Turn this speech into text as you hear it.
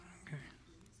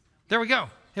There we go.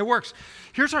 It works.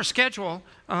 Here's our schedule.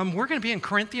 We're going to be in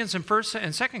Corinthians and 1st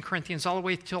and 2nd Corinthians all the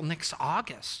way till next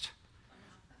August.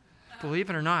 Believe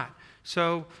it or not.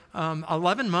 So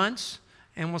 11 months,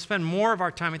 and we'll spend more of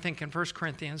our time, I think, in 1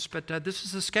 Corinthians, but this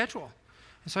is the schedule.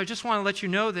 And so I just want to let you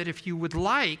know that if you would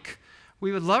like,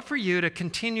 we would love for you to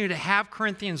continue to have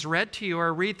Corinthians read to you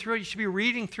or read through it. You should be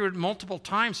reading through it multiple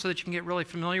times so that you can get really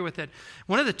familiar with it.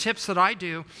 One of the tips that I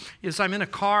do is I'm in a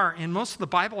car, and most of the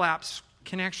Bible apps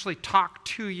can actually talk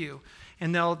to you.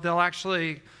 And they'll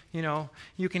actually,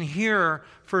 you can hear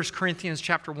 1 Corinthians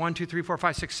chapter 1, 2, 3, 4,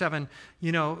 5, 6, 7,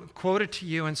 quoted to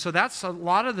you. And so that's a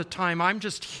lot of the time I'm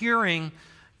just hearing,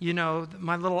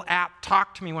 my little app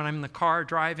talk to me when I'm in the car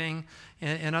driving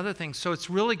and other things. So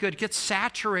it's really good. Get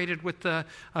saturated with the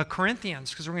Corinthians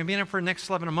because we're going to be in it for the next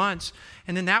 11 months.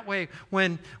 And then that way,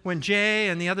 when Jay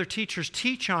and the other teachers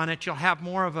teach on it, you'll have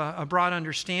more of a broad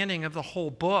understanding of the whole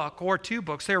book or two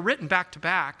books. They're written back to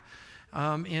back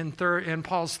in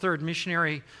Paul's third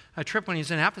missionary trip when he's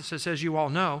in Ephesus, as you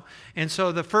all know. And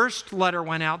so the first letter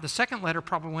went out. The second letter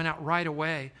probably went out right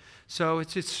away. So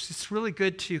it's really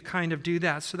good to kind of do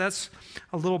that. So that's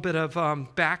a little bit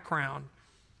of background.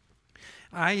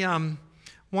 I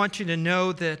want you to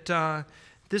know that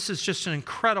this is just an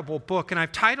incredible book. And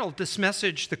I've titled this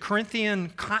message, The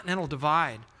Corinthian Continental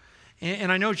Divide. And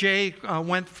I know Jay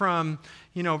went from,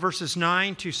 verses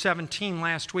 9 to 17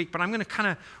 last week, but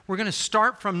we're going to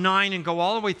start from 9 and go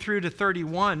all the way through to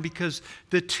 31 because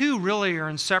the two really are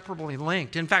inseparably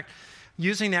linked. In fact,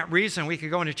 using that reason, we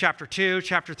could go into chapter 2,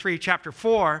 chapter 3, chapter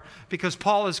 4, because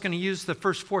Paul is going to use the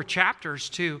first 4 chapters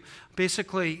to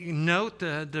basically note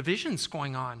the divisions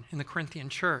going on in the Corinthian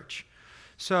church.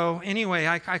 So anyway,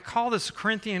 I call this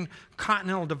Corinthian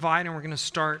Continental Divide, and we're going to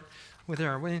start with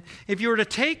there. If you were to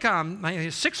take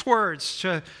 6 words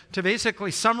to basically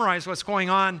summarize what's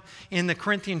going on in the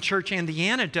Corinthian church and the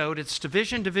antidote, it's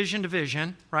division, division,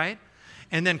 division, right?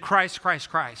 And then Christ, Christ,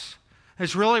 Christ.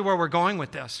 It's really where we're going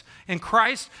with this. And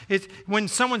Christ, when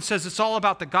someone says it's all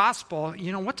about the gospel,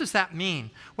 what does that mean?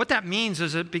 What that means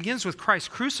is it begins with Christ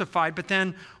crucified, but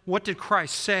then what did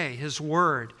Christ say? His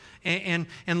word. And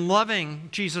loving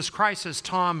Jesus Christ, as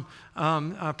Tom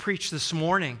preached this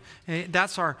morning.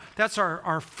 That's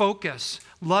our focus.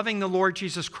 Loving the Lord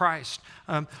Jesus Christ.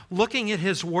 Looking at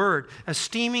his word,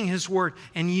 esteeming his word,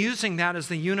 and using that as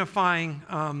the unifying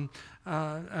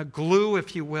a glue,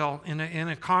 if you will, in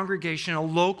a congregation, a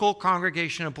local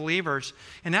congregation of believers.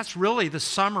 And that's really the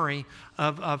summary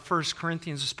of 1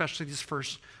 Corinthians, especially these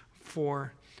first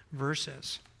 4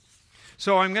 verses.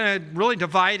 So I'm going to really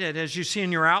divide it, as you see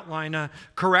in your outline, a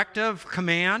corrective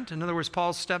command. In other words,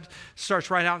 Paul starts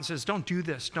right out and says, don't do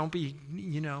this. Don't be,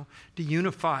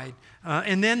 de-unified.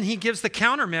 And then he gives the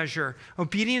countermeasure,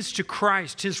 obedience to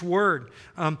Christ, his word.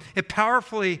 It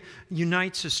powerfully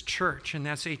unites his church, and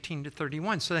that's 18 to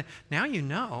 31. So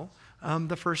now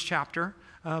the first chapter.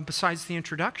 Besides the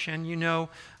introduction,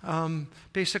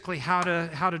 basically how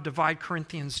to divide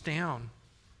Corinthians down.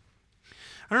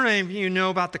 I don't know if you know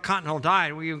about the Continental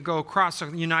Divide. We go across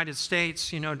the United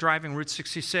States, driving Route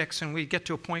 66, and we get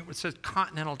to a point where it says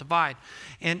Continental Divide.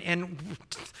 And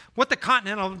what the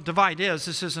Continental Divide is,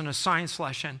 this isn't a science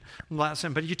lesson,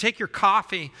 but you take your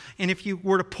coffee, and if you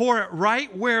were to pour it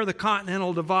right where the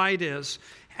Continental Divide is,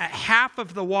 half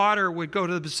of the water would go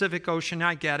to the Pacific Ocean.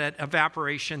 I get it.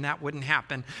 Evaporation, that wouldn't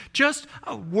happen. Just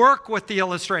work with the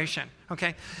illustration,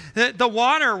 okay? The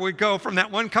water would go from that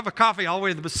one cup of coffee all the way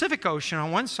to the Pacific Ocean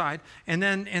on one side, and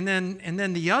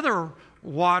then the other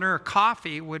water,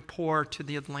 coffee, would pour to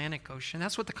the Atlantic Ocean.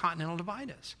 That's what the Continental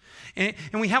Divide is. And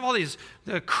we have all these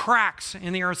cracks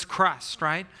in the Earth's crust,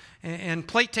 right? And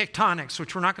plate tectonics,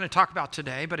 which we're not going to talk about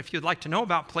today, but if you'd like to know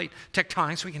about plate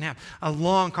tectonics, we can have a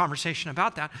long conversation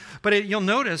about that. But you'll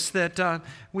notice that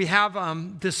we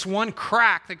have this one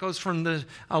crack that goes from the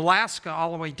Alaska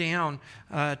all the way down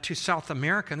to South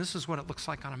America, and this is what it looks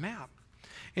like on a map.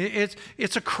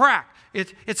 It's a crack.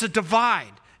 It's a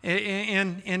divide.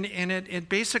 And it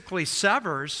basically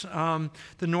severs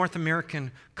the North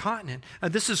American continent.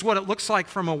 This is what it looks like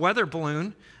from a weather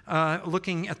balloon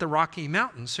looking at the Rocky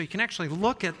Mountains. So you can actually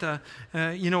look at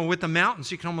with the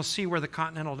mountains, you can almost see where the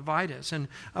Continental Divide is. And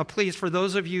please, for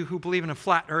those of you who believe in a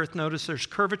flat earth, notice there's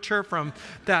curvature from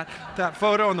that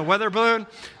photo on the weather balloon.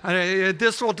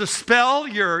 This will dispel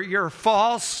your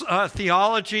false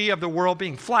theology of the world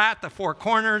being flat, the 4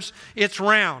 corners. It's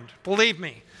round, believe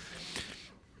me.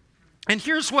 And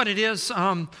here's what it is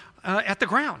at the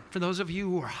ground. For those of you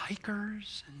who are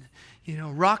hikers, and,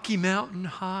 Rocky Mountain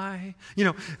High,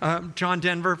 John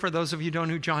Denver, for those of you who don't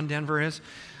know who John Denver is.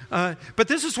 But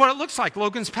this is what it looks like,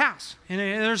 Logan's Pass. And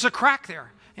there's a crack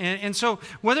there. And so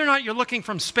whether or not you're looking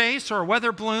from space or a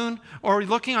weather balloon or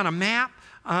looking on a map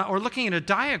or looking at a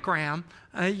diagram,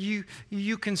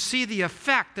 you can see the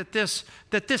effect that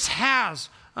this has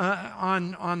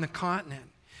on the continent.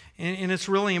 And it's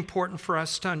really important for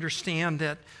us to understand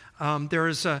that there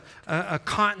is a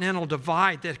continental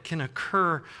divide that can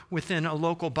occur within a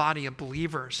local body of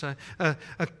believers, a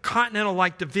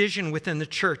continental-like division within the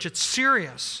church. It's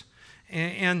serious,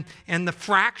 and the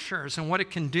fractures and what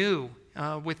it can do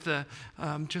with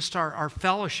just our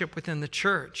fellowship within the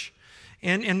church.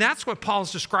 And that's what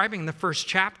Paul's describing in the first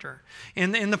chapter.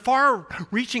 And the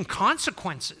far-reaching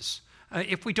consequences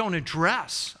if we don't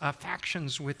address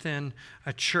factions within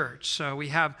a church. So we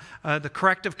have the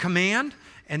corrective command,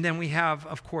 and then we have,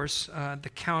 of course, the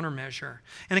countermeasure.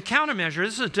 And a countermeasure,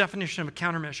 this is a definition of a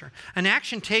countermeasure, an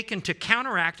action taken to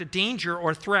counteract a danger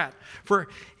or threat. For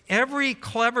every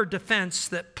clever defense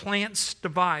that plants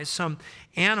devise, some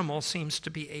animal seems to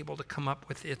be able to come up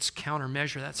with its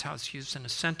countermeasure. That's how it's used in a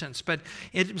sentence. But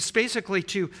it's basically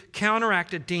to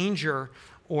counteract a danger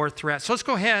or threat. So let's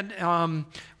go ahead,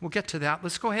 we'll get to that.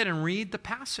 Let's go ahead and read the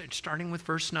passage, starting with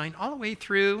verse 9 all the way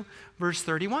through verse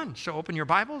 31. So open your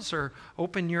Bibles or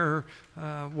open your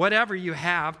whatever you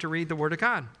have to read the Word of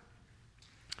God.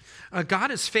 God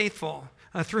is faithful,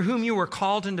 through whom you were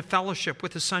called into fellowship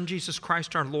with the Son, Jesus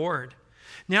Christ our Lord.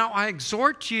 Now I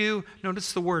exhort you,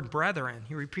 notice the word brethren.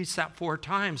 He repeats that 4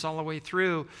 times all the way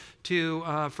through to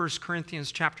 1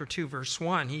 Corinthians chapter 2, verse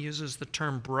 1. He uses the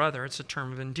term brother. It's a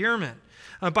term of endearment.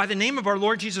 By the name of our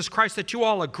Lord Jesus Christ, that you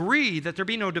all agree, that there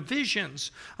be no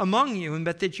divisions among you, and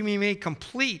that you be made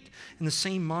complete in the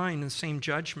same mind and the same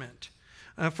judgment.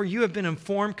 For you have been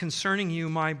informed concerning you,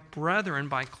 my brethren,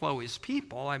 by Chloe's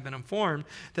people. I've been informed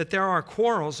that there are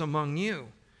quarrels among you.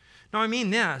 Now, I mean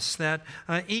this, that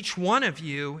each one of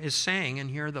you is saying, and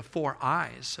here are the 4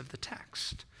 I's of the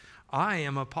text. I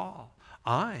am of Paul.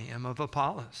 I am of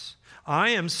Apollos. I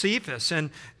am Cephas. And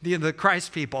the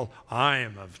Christ people, I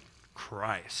am of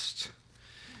Christ.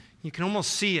 You can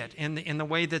almost see it in the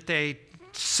way that they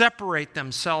separate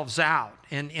themselves out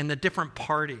in the different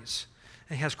parties.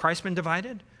 Has Christ been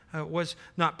divided? Was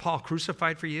not Paul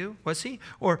crucified for you? Was he?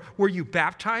 Or were you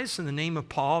baptized in the name of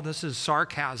Paul? This is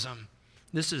sarcasm.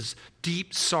 This is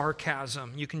deep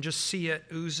sarcasm. You can just see it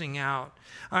oozing out.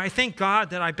 I thank God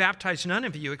that I baptized none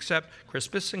of you except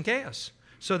Crispus and Gaius,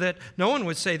 so that no one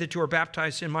would say that you are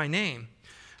baptized in my name.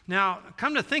 Now,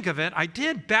 come to think of it, I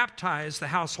did baptize the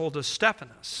household of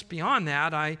Stephanas. Beyond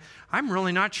that, I'm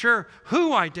really not sure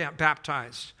who I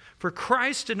baptized. For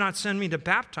Christ did not send me to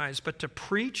baptize, but to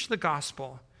preach the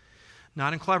gospel,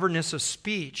 not in cleverness of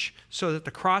speech, so that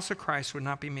the cross of Christ would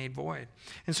not be made void.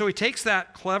 And so he takes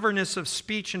that cleverness of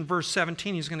speech in verse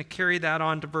 17. He's going to carry that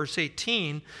on to verse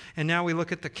 18. And now we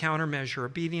look at the countermeasure,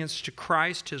 obedience to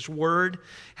Christ, his word,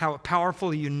 how it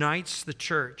powerfully unites the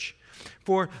church.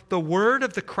 For the word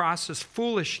of the cross is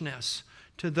foolishness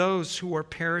to those who are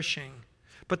perishing.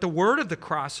 But the word of the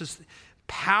cross is the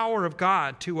power of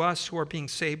God to us who are being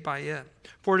saved by it.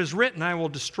 For it is written, I will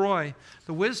destroy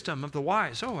the wisdom of the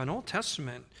wise. Oh, an Old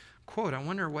Testament quote. I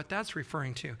wonder what that's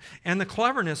referring to. And the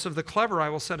cleverness of the clever I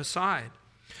will set aside.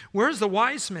 Where's the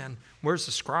wise man? Where's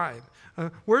the scribe?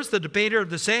 Where's the debater of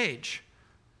this age?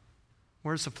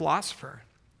 Where's the philosopher?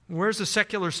 Where's the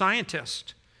secular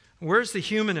scientist? Where's the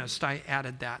humanist? I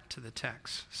added that to the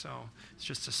text. So it's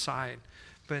just a side.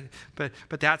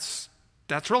 But that's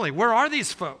really, where are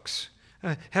these folks?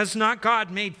 Has not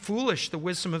God made foolish the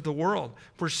wisdom of the world?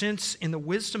 For since in the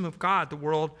wisdom of God, the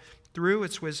world through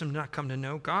its wisdom did not come to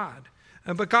know God.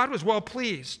 But God was well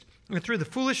pleased, and through the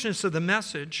foolishness of the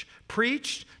message,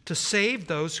 preached to save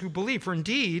those who believe. For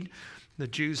indeed, the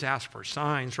Jews ask for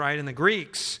signs, right? And the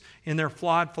Greeks, in their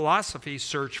flawed philosophy,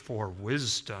 search for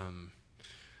wisdom.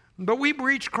 But we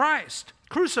preach Christ,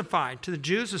 crucified, to the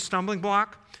Jews a stumbling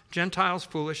block, Gentiles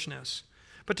foolishness.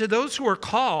 But to those who are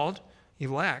called,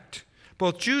 elect,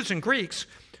 both Jews and Greeks,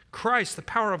 Christ, the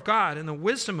power of God and the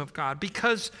wisdom of God,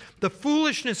 because the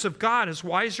foolishness of God is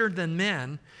wiser than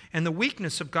men, and the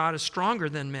weakness of God is stronger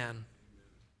than men.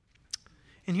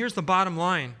 And here's the bottom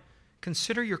line.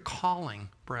 Consider your calling,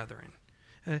 brethren.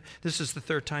 This is the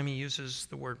 3rd time he uses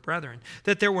the word brethren.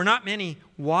 That there were not many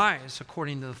wise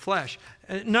according to the flesh,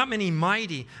 not many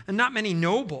mighty, and not many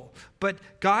noble, but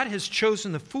God has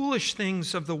chosen the foolish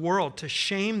things of the world to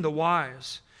shame the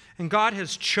wise. And God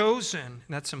has chosen,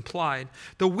 that's implied,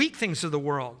 the weak things of the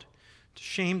world to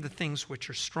shame the things which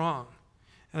are strong,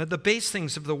 the base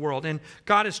things of the world. And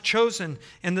God has chosen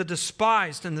and the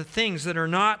despised and the things that are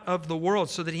not of the world,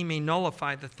 so that he may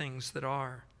nullify the things that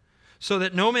are, so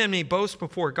that no man may boast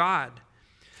before God.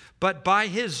 But by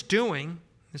his doing,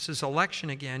 This is election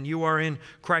again. You are in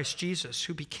Christ Jesus,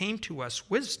 who became to us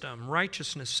wisdom,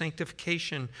 righteousness,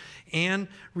 sanctification, and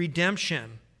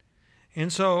redemption.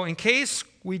 And so in case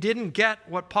we didn't get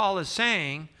what Paul is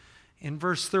saying, in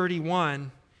verse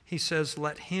 31, he says,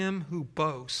 let him who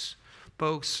boasts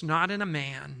not in a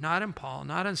man, not in Paul,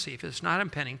 not in Cephas, not in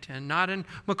Pennington, not in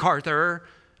MacArthur,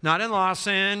 not in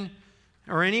Lawson,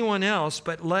 or anyone else,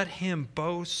 but let him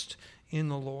boast in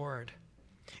the Lord.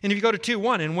 And if you go to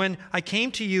 2:1, and when I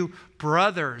came to you,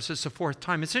 brothers, it's the fourth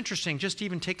time. It's interesting, just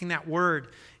even taking that word,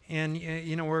 and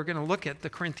we're going to look at the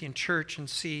Corinthian church and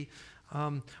see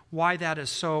why that is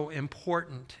so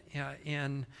important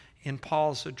in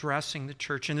Paul's addressing the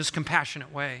church in this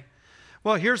compassionate way.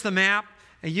 Well, here's the map.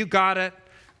 You got it.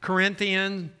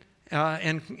 Corinthian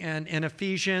and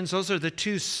Ephesians. Those are the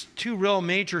two real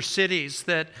major cities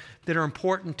that are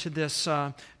important to this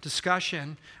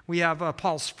discussion. We have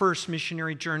Paul's first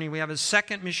missionary journey. We have his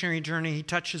second missionary journey. He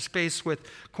touches base with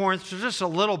Corinth just a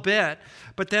little bit.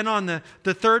 But then on the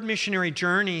third missionary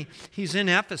journey, he's in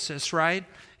Ephesus, right?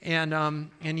 And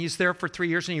he's there for 3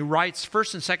 years, and he writes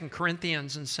 1st and 2nd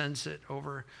Corinthians and sends it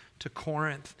over to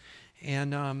Corinth.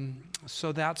 And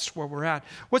so that's where we're at.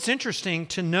 What's interesting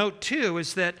to note, too,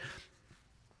 is that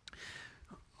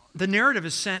the narrative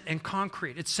is set in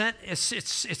concrete. It's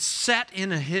set in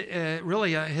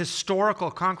really a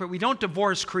historical concrete. We don't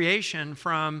divorce creation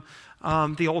from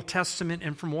the Old Testament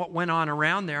and from what went on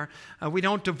around there. We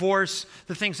don't divorce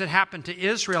the things that happened to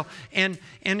Israel. And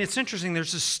it's interesting,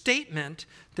 there's a statement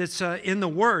that's in the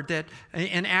Word that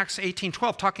in Acts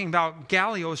 18:12, talking about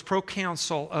Gallio's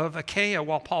proconsul of Achaia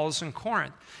while Paul is in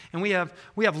Corinth. And we have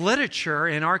literature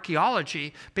and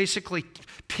archaeology basically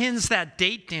pins that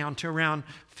date down to around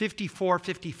 54,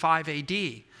 55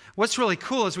 AD. What's really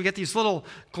cool is we get these little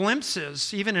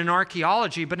glimpses, even in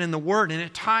archaeology, but in the Word, and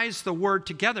it ties the Word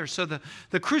together. So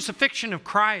the crucifixion of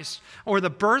Christ, or the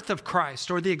birth of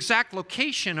Christ, or the exact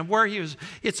location of where he was,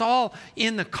 it's all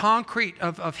in the concrete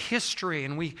of history,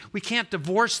 and we can't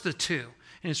divorce the two.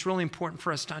 And it's really important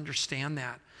for us to understand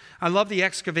that. I love the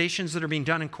excavations that are being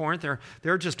done in Corinth.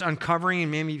 They're just uncovering,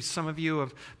 and maybe some of you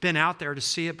have been out there to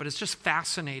see it, but it's just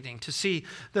fascinating to see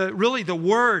the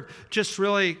Word just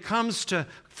really comes to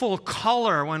full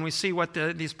color when we see what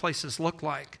these places look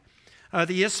like.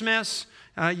 The Isthmus,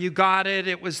 you got it.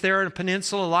 It was there in a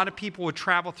peninsula. A lot of people would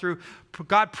travel through.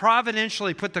 God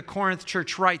providentially put the Corinth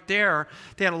church right there.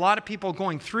 They had a lot of people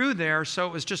going through there, so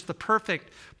it was just the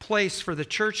perfect place for the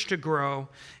church to grow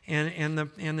and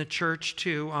the church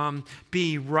to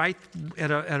be right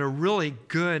at a really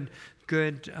good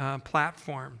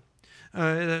platform.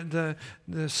 The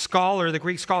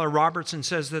Greek scholar Robertson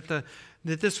says that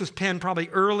this was penned probably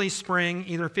early spring,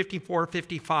 either 54 or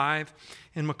 55,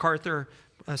 and MacArthur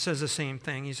says the same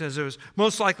thing. He says it was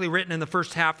most likely written in the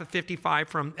first half of 55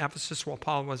 from Ephesus while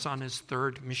Paul was on his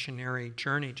third missionary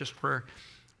journey, just for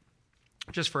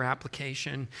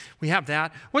application. We have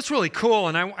that. What's really cool,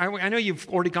 and I know you've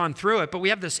already gone through it, but we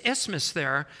have this isthmus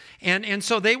there, and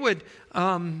so they would,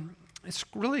 it's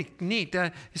really neat.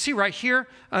 You see right here,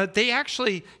 they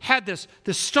actually had this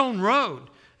stone road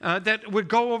that would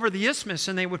go over the isthmus,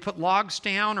 and they would put logs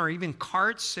down, or even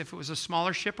carts if it was a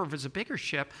smaller ship, or if it was a bigger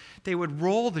ship. They would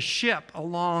roll the ship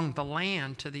along the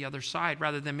land to the other side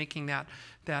rather than making that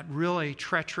really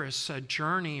treacherous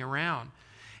journey around.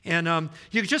 And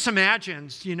you could just imagine,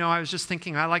 I was just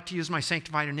thinking, I like to use my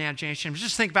sanctified imagination.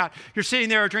 Just think about, you're sitting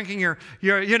there drinking your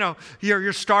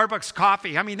Starbucks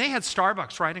coffee. I mean, they had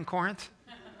Starbucks, right, in Corinth?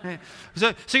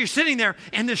 So you're sitting there,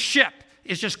 and the ship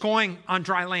is just going on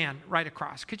dry land right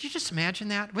across. Could you just imagine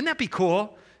that? Wouldn't that be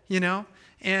cool?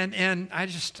 And I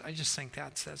just think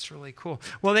that's really cool.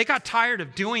 Well, they got tired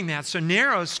of doing that, so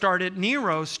Nero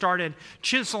started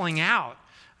chiseling out.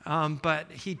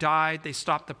 But he died. They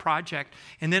stopped the project,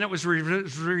 and then it was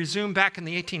resumed back in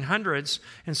the 1800s.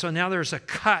 And so now there's a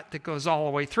cut that goes all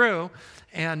the way through,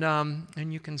 and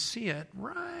you can see it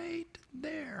right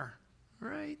there.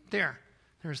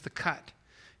 There's the cut.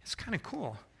 It's kind of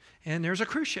cool. And there's a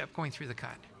cruise ship going through the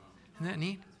cut. Isn't that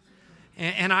neat?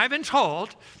 And I've been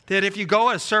told that if you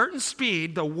go at a certain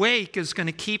speed, the wake is going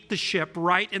to keep the ship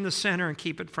right in the center and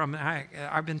keep it from...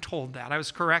 I've been told that. I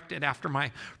was corrected after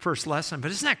my first lesson.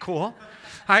 But isn't that cool?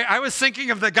 I was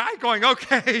thinking of the guy going,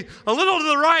 okay, a little to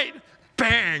the right,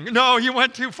 bang. No, you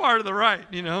went too far to the right,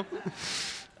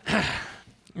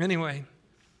 Anyway,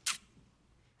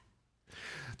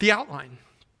 the outline.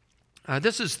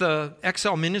 This is the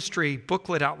XL Ministry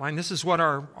booklet outline. This is what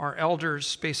our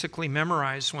elders basically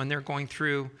memorize when they're going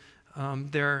through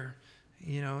their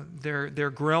they're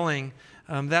grilling.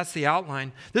 That's the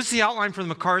outline. This is the outline for the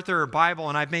MacArthur Bible,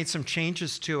 and I've made some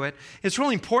changes to it. It's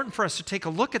really important for us to take a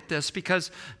look at this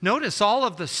because notice all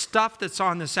of the stuff that's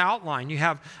on this outline. You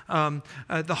have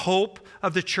the hope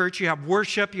of the church, you have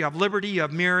worship, you have liberty, you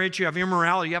have marriage, you have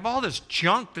immorality, you have all this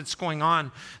junk that's going on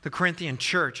in the Corinthian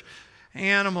church.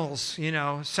 Animals,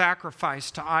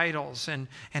 sacrifice to idols, and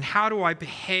how do I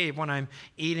behave when I'm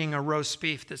eating a roast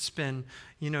beef that's been,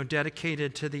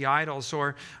 dedicated to the idols,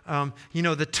 or,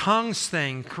 the tongues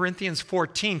thing, Corinthians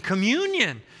 14,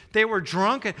 communion, they were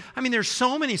drunk. There's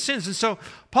so many sins. And so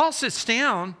Paul sits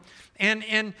down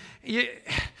and he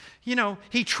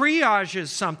triages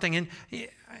something. And,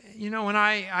 when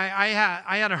I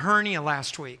had a hernia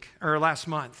last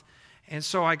month. And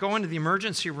so I go into the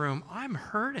emergency room. I'm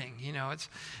hurting,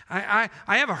 I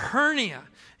have a hernia.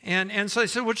 And so they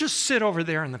said, well, just sit over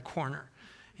there in the corner.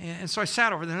 And so I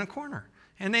sat over there in the corner.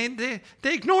 And they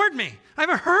ignored me. I have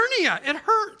a hernia. It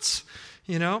hurts.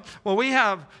 Well, we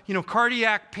have,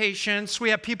 cardiac patients. We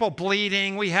have people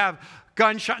bleeding. We have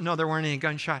gunshot. No, there weren't any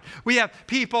gunshot. We have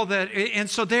people and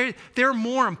so they're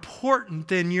more important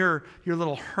than your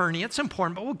little hernia. It's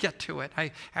important, but we'll get to it.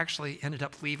 I actually ended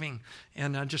up leaving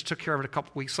and just took care of it a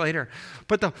couple weeks later.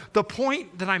 But the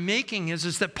point that I'm making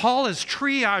is that Paul is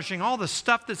triaging all the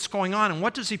stuff that's going on, and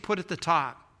what does he put at the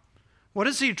top? What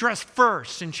does he address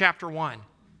first in chapter 1?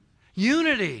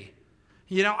 Unity.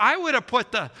 I would have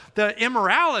put the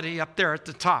immorality up there at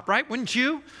the top, right? Wouldn't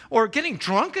you? Or getting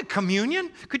drunk at communion.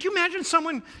 Could you imagine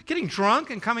someone getting drunk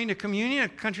and coming to communion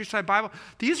at Countryside Bible?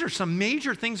 These are some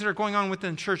major things that are going on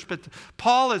within the church, but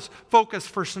Paul is focused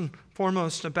first and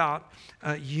foremost about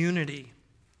unity.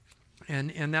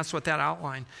 And that's what that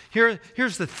outline.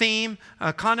 Here's the theme.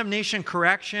 Condemnation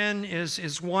correction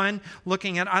is one.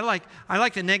 Looking at, I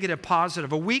like the negative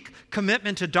positive. A weak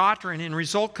commitment to doctrine and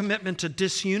result commitment to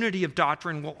disunity of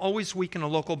doctrine will always weaken a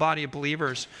local body of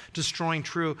believers, destroying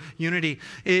true unity.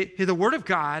 The Word of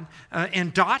God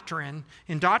and doctrine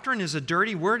is a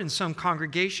dirty word in some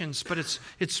congregations, but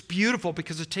it's beautiful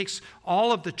because it takes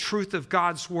all of the truth of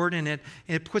God's Word in it,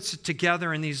 and it puts it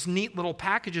together in these neat little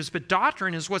packages. But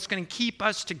doctrine is what's going to keep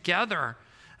us together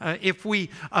if we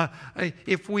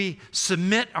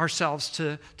submit ourselves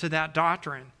to that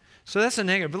doctrine. So that's a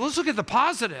negative. But let's look at the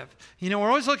positive. We're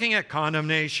always looking at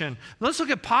condemnation. Let's look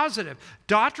at positive.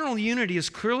 Doctrinal unity is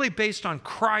clearly based on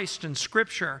Christ and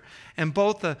Scripture, and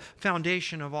both the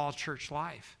foundation of all church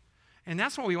life. And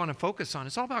that's what we want to focus on.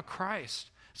 It's all about Christ.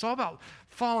 It's all about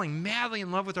falling madly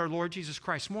in love with our Lord Jesus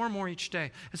Christ more and more each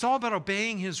day. It's all about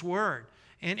obeying His Word.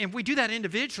 And if we do that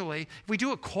individually, if we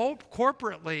do it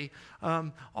corporately,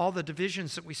 all the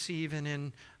divisions that we see even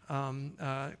in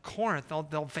Corinth,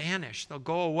 they'll vanish. They'll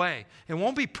go away. It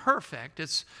won't be perfect.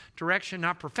 It's direction,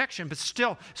 not perfection. But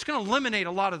still, it's going to eliminate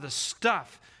a lot of the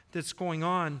stuff that's going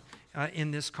on in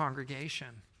this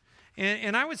congregation.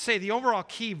 And I would say the overall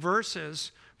key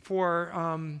verses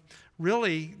for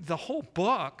really the whole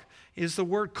book is the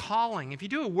word calling. If you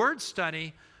do a word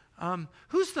study,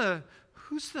 who's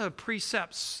the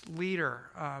precepts leader?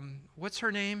 What's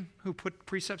her name? Who put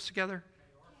precepts together?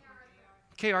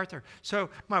 Kay Arthur. So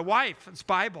my wife's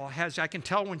Bible I can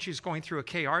tell when she's going through a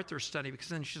Kay Arthur study because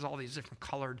then she's all these different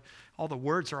colored. All the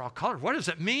words are all colored. What does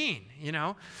it mean?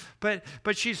 But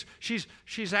she's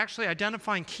actually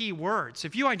identifying key words.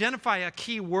 If you identify a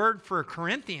key word for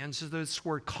Corinthians, is this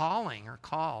word calling or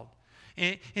called,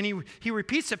 and he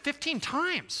repeats it 15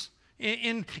 times.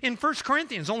 In 1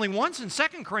 Corinthians, only once in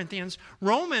 2 Corinthians.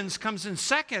 Romans comes in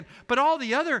second, but all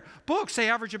the other books, they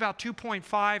average about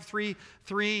 2.5,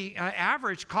 3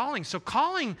 average calling. So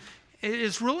calling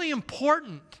is really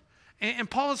important. And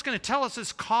Paul is going to tell us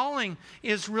this calling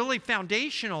is really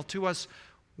foundational to us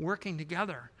working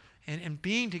together and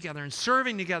being together and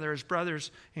serving together as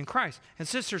brothers in Christ and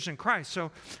sisters in Christ.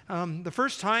 So the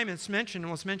first time it's mentioned,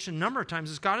 and was mentioned a number of times,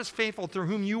 is God is faithful through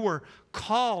whom you were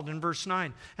called in verse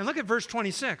 9. And look at verse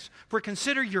 26. For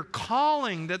consider your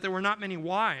calling that there were not many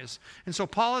wise. And so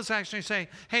Paul is actually saying,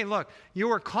 hey, look, you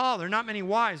were called. There are not many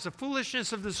wise. The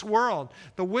foolishness of this world,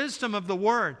 the wisdom of the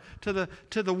word, to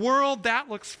the world that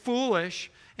looks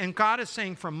foolish. And God is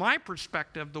saying, from my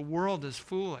perspective, the world is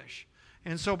foolish.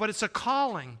 And so, but it's a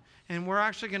calling. And we're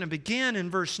actually going to begin in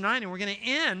verse 9, and we're going to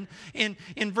end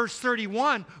in verse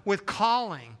 31 with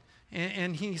calling.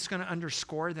 And he's going to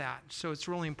underscore that. So it's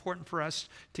really important for us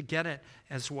to get it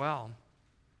as well.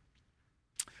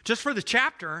 Just for the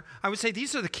chapter, I would say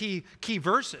these are the key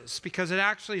verses, because it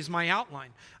actually is my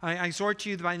outline. I exhort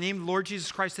you by the name of the Lord Jesus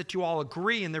Christ that you all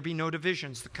agree and there be no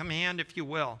divisions, the command, if you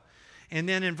will. And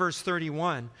then in verse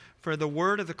 31, for the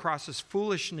word of the cross is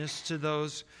foolishness to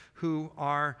those who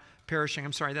are perishing.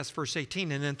 I'm sorry, that's verse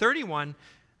 18. And then 31,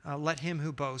 let him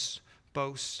who boasts,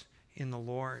 boast in the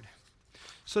Lord.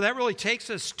 So that really takes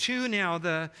us to now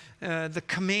the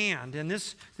command. And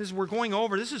this we're going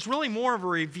over. This is really more of a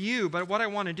review, but what I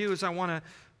want to do is I want to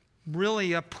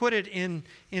really put it in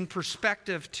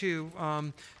perspective to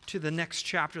the next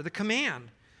chapter. The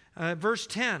command, verse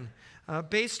 10.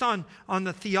 Based on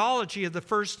the theology of the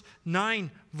first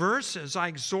 9 verses, I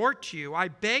exhort you, I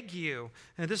beg you,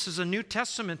 and this is a New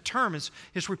Testament term,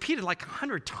 it's repeated like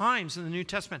 100 times in the New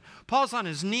Testament. Paul's on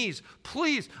his knees.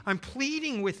 Please, I'm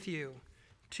pleading with you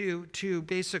to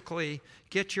basically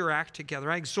get your act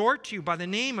together. I exhort you by the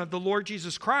name of the Lord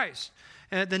Jesus Christ.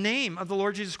 The name of the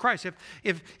Lord Jesus Christ.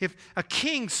 If a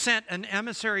king sent an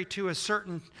emissary to a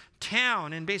certain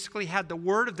town and basically had the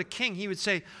word of the king, he would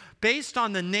say, based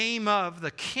on the name of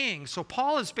the king. So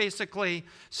Paul is basically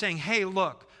saying, hey,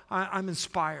 look, I'm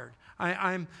inspired.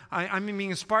 I'm being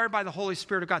inspired by the Holy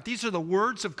Spirit of God. These are the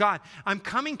words of God. I'm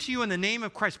coming to you in the name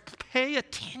of Christ. Pay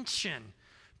attention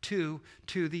to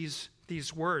these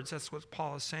words. That's what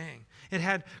Paul is saying. It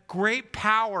had great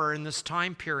power in this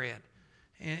time period.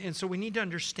 And so we need to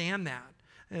understand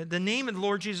that. The name of the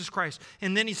Lord Jesus Christ.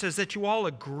 And then he says that you all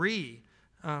agree.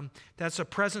 That's a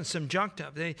present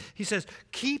subjunctive. He says,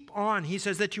 keep on. He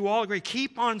says that you all agree.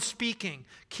 Keep on speaking.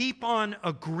 Keep on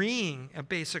agreeing,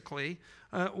 basically.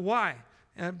 Why?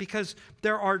 Because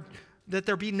that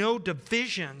there be no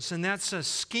divisions, and that's a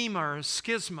schema or a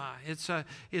schisma.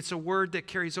 It's a word that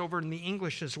carries over in the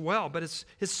English as well, but it's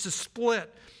to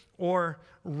split or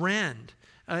rend.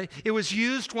 It was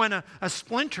used when a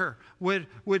splinter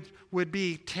would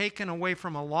be taken away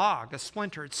from a log. A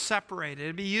splinter, it's separated.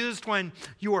 It'd be used when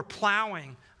you were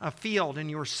plowing a field and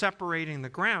you were separating the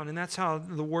ground, and that's how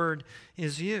the word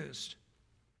is used.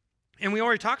 And we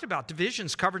already talked about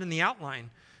divisions covered in the outline.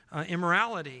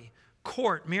 Immorality,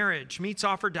 court, marriage, meats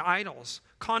offered to idols,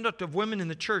 conduct of women in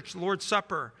the church, the Lord's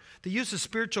Supper, the use of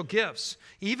spiritual gifts,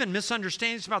 even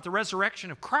misunderstandings about the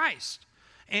resurrection of Christ.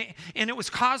 And it was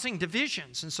causing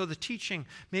divisions. And so the teaching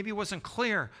maybe wasn't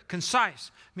clear,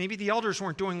 concise. Maybe the elders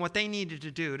weren't doing what they needed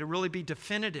to do to really be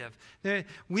definitive.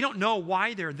 We don't know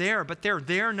why they're there, but they're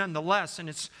there nonetheless. And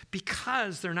it's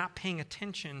because they're not paying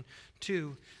attention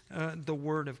to the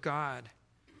Word of God.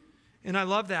 And I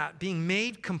love that, being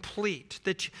made complete.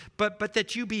 But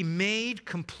that you be made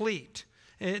complete.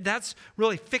 That's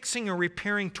really fixing or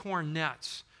repairing torn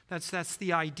nets. That's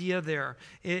the idea there.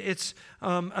 It's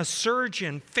a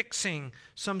surgeon fixing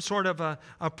some sort of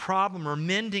a problem or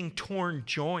mending torn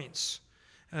joints.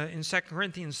 In 2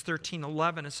 Corinthians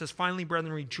 13:11, it says, finally,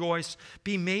 brethren, rejoice,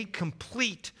 be made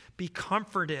complete, be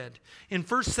comforted. In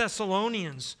 1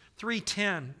 Thessalonians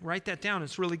 3:10, write that down,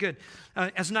 it's really good.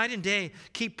 As night and day,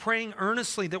 keep praying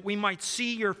earnestly that we might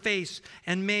see your face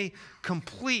and may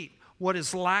complete what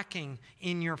is lacking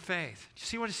in your faith. Do you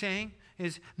see what he's saying?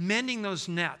 Is mending those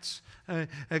nets,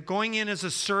 going in as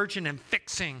a surgeon and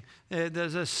fixing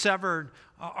the severed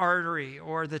artery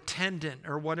or the tendon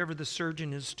or whatever the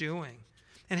surgeon is doing.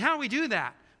 And how do we do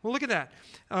that? Well, look at that.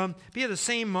 Be of the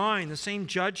same mind, the same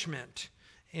judgment.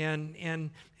 And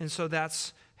so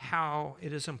that's how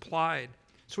it is implied.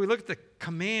 So we look at the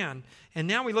command, and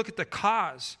now we look at the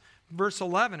cause. Verse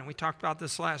 11, and we talked about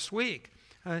this last week.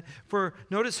 For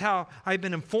notice how I've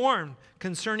been informed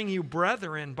concerning you,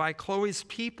 brethren, by Chloe's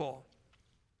people,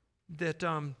 that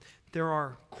there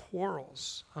are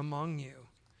quarrels among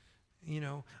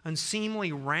you,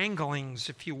 unseemly wranglings,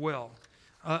 if you will,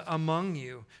 among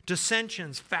you,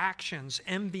 dissensions, factions,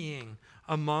 envying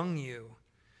among you.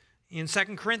 In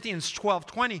 2 Corinthians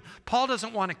 12:20, Paul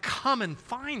doesn't want to come and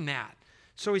find that.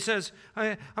 So he says,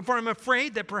 for I'm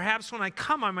afraid that perhaps when I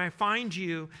come, I might find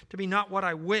you to be not what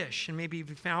I wish, and maybe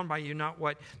be found by you not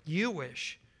what you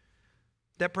wish.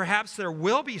 That perhaps there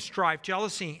will be strife,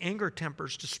 jealousy, anger,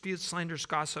 tempers, disputes, slanders,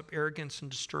 gossip, arrogance,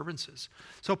 and disturbances.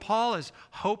 So Paul is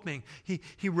hoping.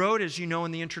 He wrote, as you know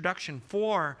in the introduction,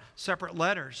 4 separate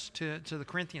letters to the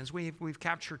Corinthians. We've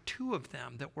captured 2 of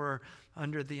them that were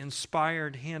under the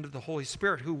inspired hand of the Holy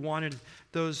Spirit, who wanted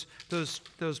those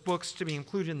books to be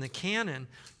included in the canon.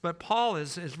 But Paul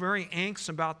is very anxious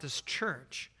about this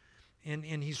church, and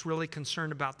he's really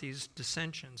concerned about these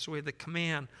dissensions. So we have the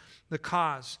command, the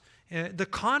cause, the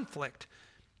conflict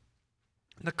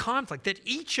that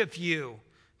each of you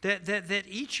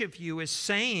is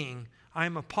saying, I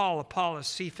am of Paul, Apollos,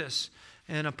 Cephas,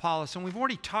 and Apollos. And we've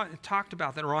already talked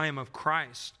about that, or I am of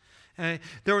Christ.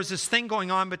 There was this thing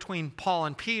going on between Paul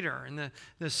and Peter in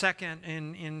the second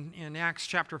in Acts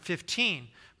chapter 15.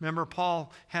 Remember,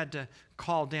 Paul had to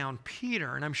call down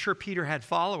Peter, and I'm sure Peter had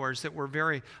followers that were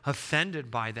very offended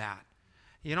by that.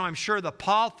 I'm sure the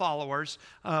Paul followers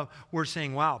were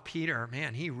saying, wow, Peter,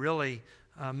 man, he really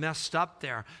messed up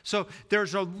there. So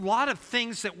there's a lot of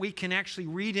things that we can actually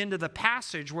read into the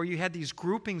passage where you had these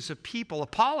groupings of people.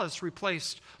 Apollos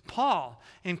replaced Paul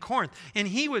in Corinth, and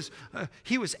he was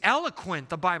eloquent,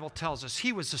 the Bible tells us.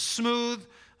 He was a smooth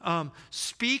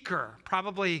speaker,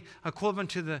 probably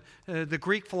equivalent to the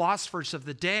Greek philosophers of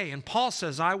the day. And Paul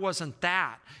says, I wasn't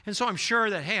that. And so I'm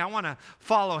sure that, hey, I want to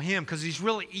follow him because he's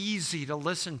really easy to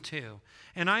listen to.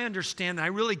 And I understand that. I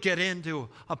really get into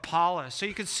Apollos. So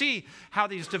you can see how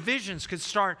these divisions could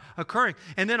start occurring.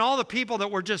 And then all the people that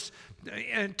were just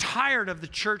tired of the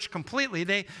church completely,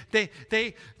 they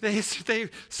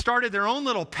started their own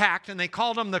little pact, and they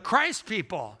called them the Christ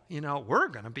people. We're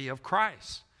going to be of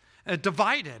Christ.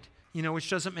 Divided, which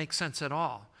doesn't make sense at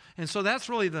all. And so that's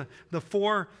really the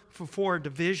four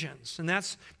divisions. And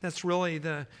that's really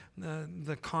the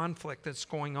conflict that's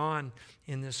going on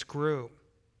in this group.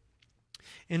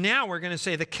 And now we're going to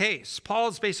say the case. Paul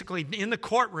is basically in the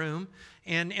courtroom,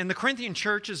 and the Corinthian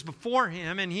church is before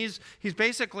him, and he's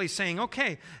basically saying,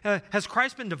 okay, has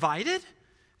Christ been divided?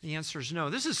 The answer is no.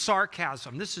 This is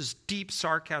sarcasm. This is deep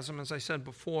sarcasm, as I said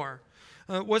before.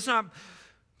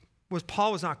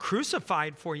 Paul was not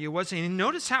crucified for you, was he? And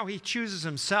notice how he chooses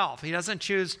himself. He doesn't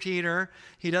choose Peter.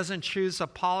 He doesn't choose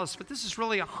Apollos. But this is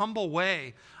really a humble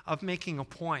way of making a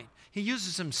point. He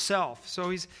uses himself.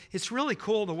 So it's really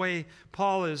cool the way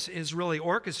Paul is really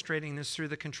orchestrating this through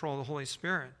the control of the Holy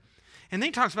Spirit. And then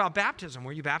he talks about baptism.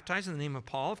 Were you baptized in the name of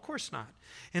Paul? Of course not.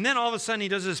 And then all of a sudden he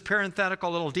does this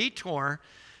parenthetical little detour.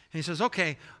 And he says,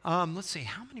 okay, let's see,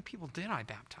 how many people did I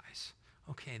baptize?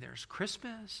 Okay, there's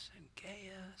Crispus and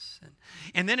Gaius,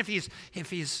 and then if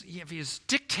he's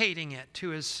dictating it to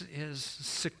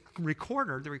his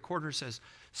recorder, the recorder says,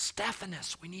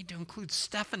 Stephanas, we need to include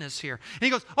Stephanas here. And he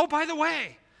goes, oh, by the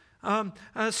way,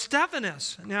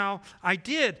 Stephanas. Now, I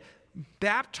did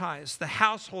baptize the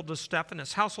household of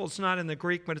Stephanas. Household's not in the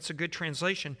Greek, but it's a good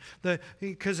translation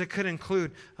because it could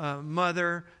include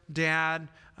mother, dad,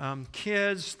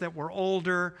 kids that were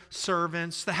older,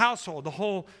 servants, the household, the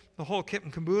whole kit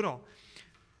and caboodle.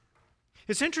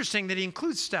 It's interesting that he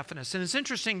includes Stephanas, and it's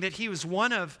interesting that he was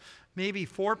one of maybe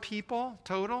 4 people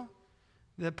total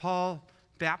that Paul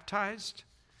baptized.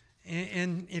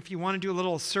 And if you want to do a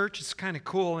little search, it's kind of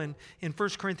cool. In 1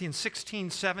 Corinthians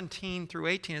 16, 17 through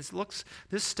 18, it looks,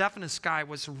 this Stephanas guy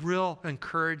was a real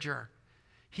encourager.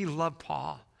 He loved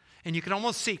Paul. And you can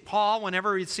almost see Paul,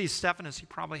 whenever he'd see Stephanas, he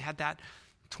probably had that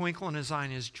twinkle in his eye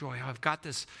and his joy. Oh, I've got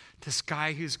this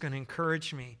guy who's going to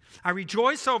encourage me. I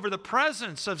rejoice over the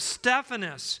presence of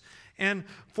Stephanas and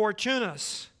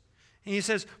Fortunus. And he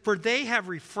says, for they have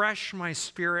refreshed my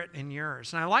spirit and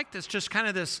yours. And I like this, just kind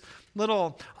of this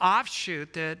little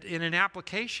offshoot that in an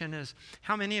application is,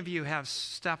 how many of you have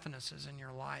Stephanases in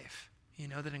your life,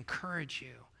 that encourage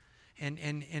you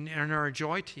and are a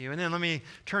joy to you? And then let me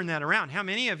turn that around. How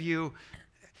many of you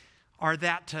are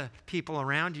that to people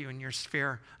around you in your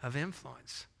sphere of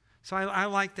influence? So I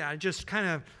like that. I just kind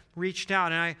of reached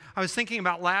out, and I was thinking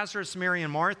about Lazarus, Mary,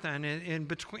 and Martha, and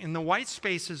in the white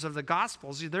spaces of the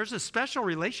Gospels, there's a special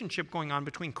relationship going on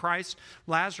between Christ,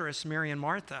 Lazarus, Mary, and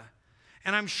Martha.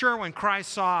 And I'm sure when Christ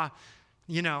saw,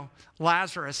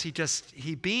 Lazarus,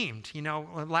 he beamed.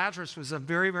 Lazarus was a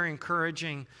very, very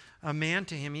encouraging man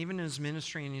to him, even in his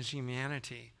ministry and his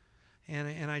humanity.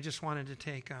 And I just wanted to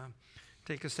take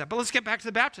a step. But let's get back to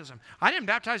the baptism. I didn't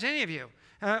baptize any of you.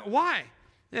 Why?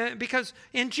 Because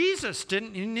in Jesus,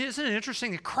 isn't it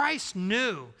interesting that Christ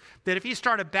knew that if he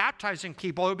started baptizing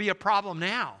people, it would be a problem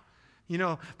now.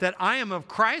 That I am of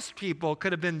Christ people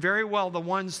could have been very well the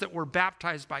ones that were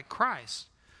baptized by Christ.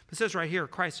 It says right here,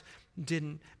 Christ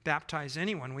didn't baptize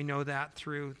anyone. We know that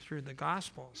through the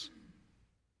Gospels.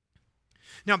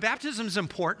 Now, baptism is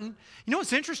important.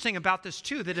 What's interesting about this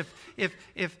too, that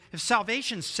if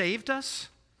salvation saved us,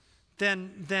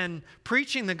 then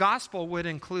preaching the gospel would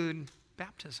include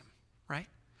baptism, right?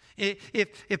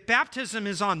 If baptism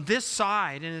is on this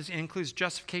side and it includes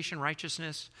justification,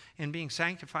 righteousness, and being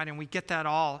sanctified, and we get that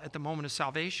all at the moment of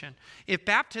salvation, if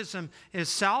baptism is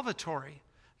salvatory,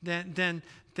 then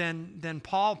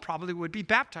Paul probably would be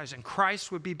baptizing.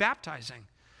 Christ would be baptizing.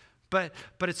 But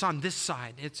it's on this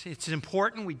side. It's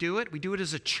important. We do it. We do it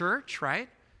as a church, right?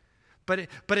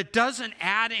 But it doesn't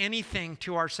add anything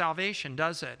to our salvation,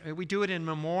 does it? We do it in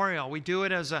memorial. We do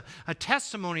it as a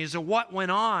testimony as to what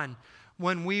went on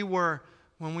when we were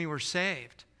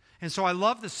saved. And so I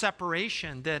love the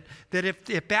separation that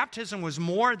if baptism was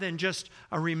more than just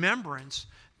a remembrance,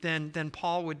 then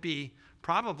Paul would be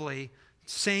probably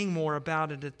saying more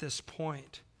about it at this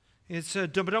point.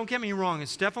 But don't get me wrong,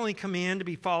 it's definitely a command to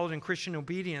be followed in Christian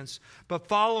obedience, but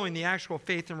following the actual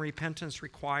faith and repentance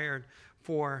required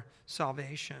for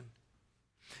salvation.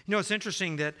 You know, it's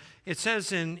interesting that it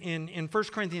says in 1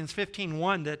 Corinthians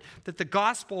 15:1 that the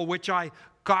gospel which I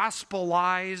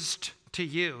gospelized to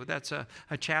you, that's a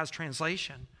Chaz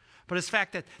translation. But it's the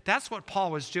fact that that's what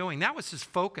Paul was doing. That was his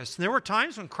focus. And there were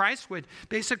times when Christ would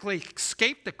basically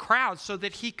escape the crowd so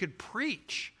that he could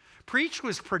preach. Preach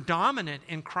was predominant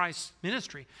in Christ's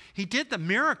ministry. He did the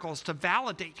miracles to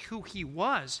validate who he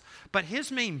was, but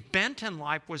his main bent in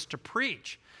life was to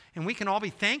preach. And we can all be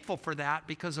thankful for that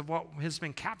because of what has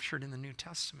been captured in the New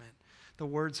Testament, the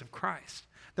words of Christ.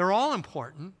 They're all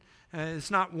important.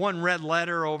 It's not one red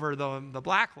letter over the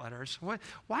black letters.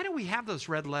 Why do we have those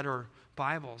red letter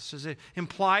Bibles? Does it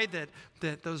imply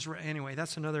that those... Anyway,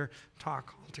 that's another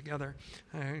talk altogether.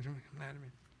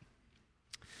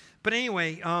 But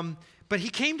anyway, but he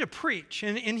came to preach.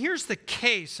 And here's the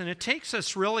case, and it takes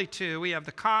us really to, we have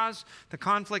the cause, the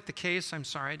conflict, the case. I'm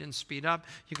sorry, I didn't speed up.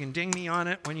 You can ding me on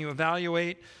it when you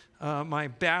evaluate my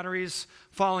batteries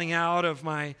falling out of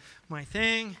my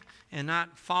thing and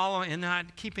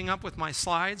not keeping up with my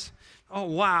slides. Oh,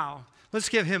 wow. Let's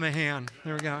give him a hand.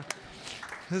 There we go.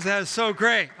 That is so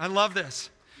great. I love this.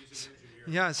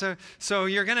 Yeah, so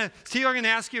you're going to see what I'm going to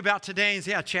ask you about today is,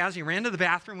 yeah, Chaz, he ran to the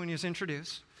bathroom when he was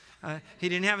introduced. He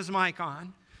didn't have his mic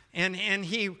on. And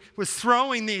he was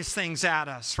throwing these things at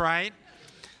us, right?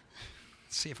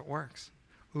 Let's see if it works.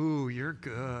 Ooh, you're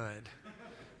good.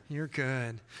 You're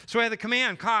good. So we have the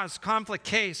command, cause, conflict,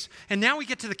 case. And now we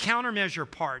get to the countermeasure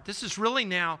part. This is really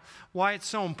now why it's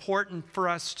so important for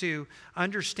us to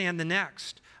understand the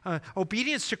next.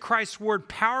 Obedience to Christ's word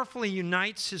powerfully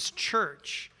unites his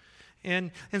church.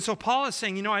 And so Paul is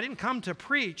saying, I didn't come to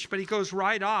preach, but he goes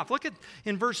right off. Look at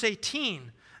in verse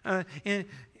 18.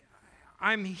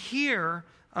 I'm here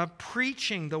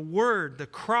preaching the word, the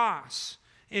cross.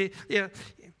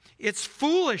 It's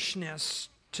foolishness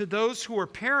to those who are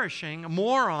perishing, a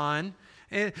moron.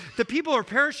 The people who are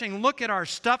perishing look at our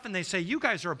stuff and they say, you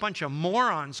guys are a bunch of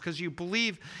morons because you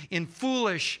believe in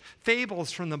foolish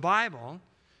fables from the Bible.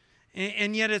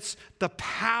 And yet it's the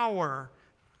power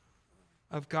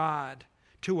of God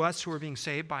to us who are being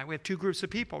saved by it. We have two groups of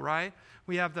people, right?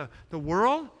 We have the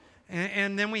world,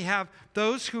 and then we have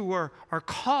those who are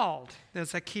called.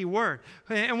 That's a key word.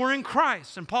 And we're in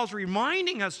Christ. And Paul's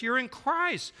reminding us, you're in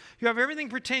Christ. You have everything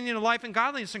pertaining to life and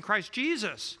godliness in Christ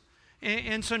Jesus.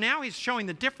 And so now he's showing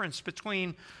the difference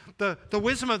between the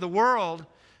wisdom of the world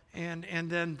and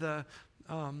then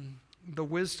the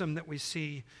wisdom that we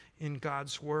see in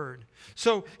God's word.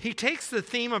 So he takes the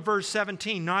theme of verse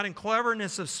 17, not in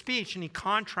cleverness of speech, and he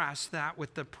contrasts that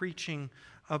with the preaching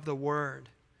of the word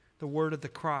of the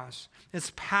cross.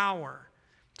 It's power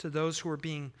to those who are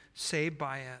being saved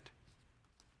by it.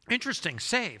 Interesting,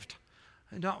 saved.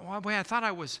 I thought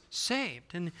I was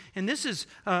saved. And this is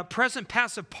present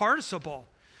passive participle.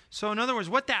 So in other words,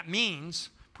 what that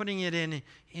means, putting it in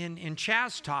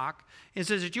Chaz talk, is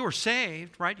that you were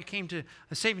saved, right? You came to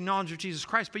a saving knowledge of Jesus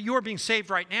Christ, but you are being saved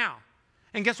right now.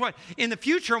 And guess what? In the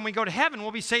future, when we go to heaven,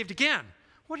 we'll be saved again.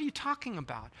 What are you talking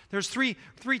about? There's three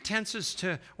tenses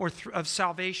of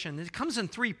salvation. It comes in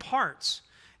three parts.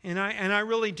 And I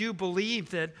really do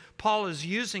believe that Paul is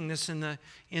using this in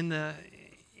the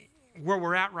where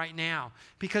we're at right now,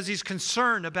 because he's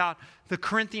concerned about the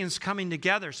Corinthians coming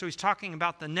together. So he's talking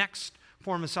about the next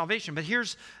form of salvation. But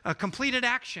here's a completed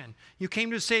action. You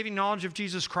came to a saving knowledge of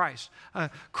Jesus Christ.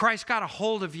 Christ got a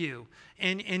hold of you,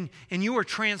 and you were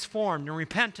transformed in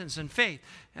repentance and faith.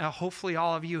 Hopefully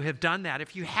all of you have done that.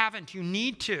 If you haven't, you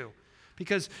need to,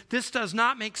 because this does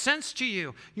not make sense to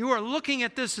you. You are looking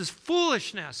at this as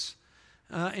foolishness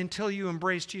until you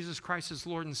embrace Jesus Christ as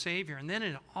Lord and Savior. And then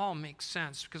it all makes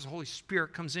sense because the Holy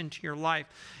Spirit comes into your life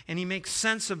and he makes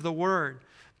sense of the word.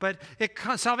 But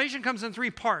salvation comes in three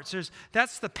parts.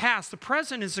 That's the past. The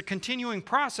present is a continuing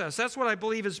process. That's what I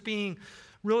believe is being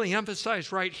really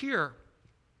emphasized right here.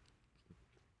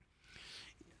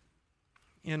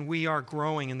 And we are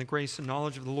growing in the grace and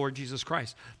knowledge of the Lord Jesus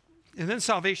Christ. And then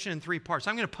salvation in three parts.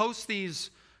 I'm going to post these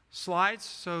slides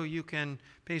so you can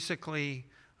basically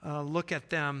look at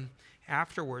them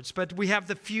afterwards. But we have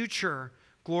the future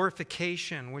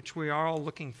glorification, which we are all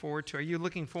looking forward to. Are you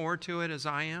looking forward to it as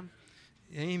I am?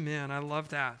 Amen. I love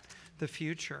that. The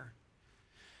future.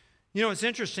 You know, it's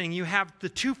interesting. You have the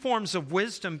two forms of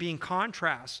wisdom being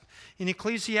contrast. In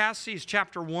Ecclesiastes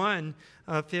chapter 1,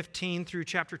 15 through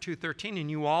chapter 2, 13,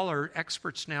 and you all are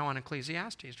experts now on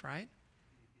Ecclesiastes, right?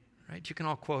 Right? You can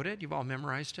all quote it. You've all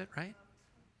memorized it, right?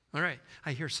 All right.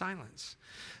 I hear silence.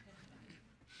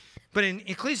 But in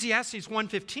Ecclesiastes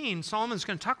 1:15, Solomon's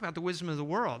going to talk about the wisdom of the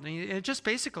world. And it just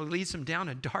basically leads him down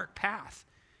a dark path.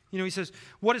 You know, he says,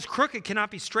 what is crooked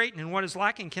cannot be straightened, and what is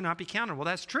lacking cannot be counted. Well,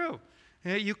 that's true.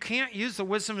 You can't use the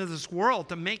wisdom of this world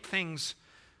to make things,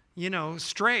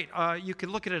 straight. You could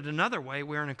look at it another way.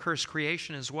 We're in a cursed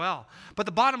creation as well. But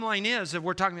the bottom line is that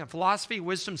we're talking about philosophy,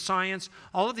 wisdom, science,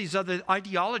 all of these other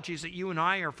ideologies that you and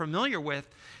I are familiar with.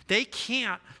 They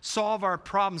can't solve our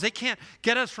problems. They can't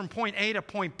get us from point A to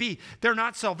point B. They're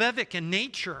not salvific in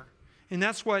nature. And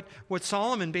that's what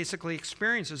Solomon basically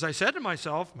experiences. I said to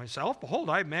myself, behold,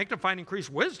 I have magnified and increased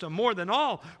wisdom more than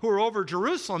all who are over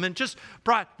Jerusalem, and just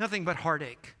brought nothing but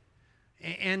heartache.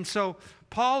 And so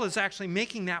Paul is actually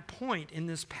making that point in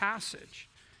this passage.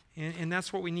 And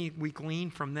that's what we glean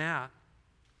from that.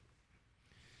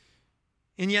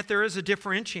 And yet there is a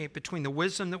differentiate between the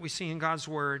wisdom that we see in God's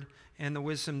word and the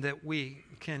wisdom that we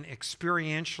can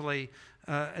experientially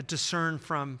discern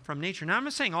from nature. Now, I'm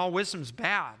not saying all wisdom is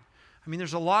bad. I mean,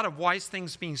 there's a lot of wise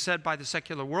things being said by the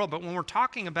secular world, but when we're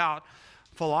talking about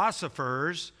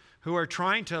philosophers who are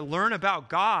trying to learn about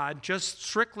God just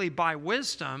strictly by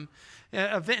wisdom,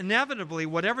 inevitably,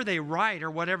 whatever they write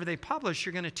or whatever they publish,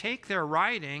 you're going to take their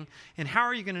writing, and how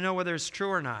are you going to know whether it's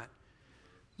true or not?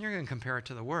 You're going to compare it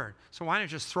to the Word. So why not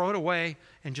just throw it away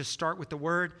and just start with the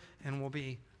Word, and we'll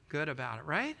be good about it,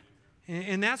 right?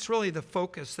 And that's really the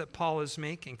focus that Paul is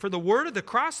making. For the word of the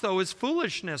cross, though, is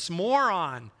foolishness,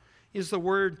 moron. Is the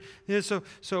word.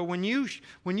 So when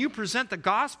you present the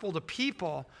gospel to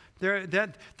people,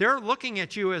 they're looking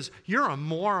at you as you're a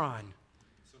moron.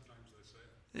 Sometimes they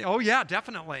say it. Oh yeah,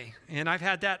 definitely. And I've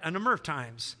had that a number of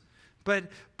times.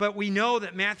 But we know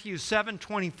that Matthew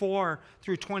 7:24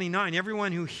 through 29,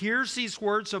 everyone who hears these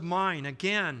words of mine,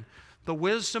 again, the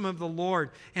wisdom of the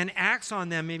Lord, and acts on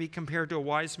them may be compared to a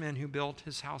wise man who built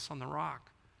his house on the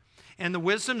rock. And the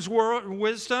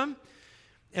wisdom,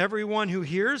 everyone who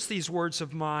hears these words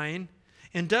of mine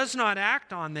and does not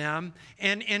act on them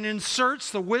and inserts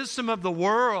the wisdom of the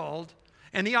world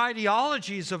and the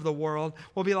ideologies of the world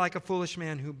will be like a foolish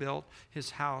man who built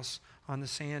his house on the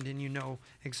sand, and you know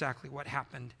exactly what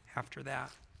happened after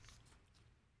that.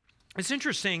 It's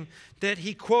interesting that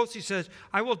he says,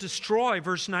 I will destroy,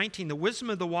 verse 19, the wisdom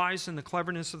of the wise and the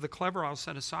cleverness of the clever I'll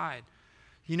set aside.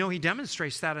 You know, he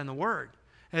demonstrates that in the Word.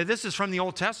 This is from the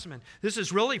Old Testament. This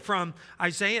is really from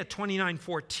Isaiah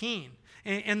 29:14.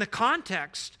 And the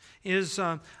context is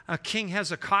King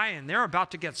Hezekiah, and they're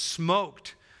about to get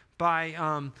smoked by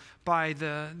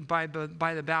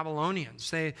the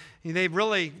Babylonians. They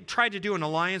really tried to do an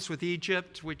alliance with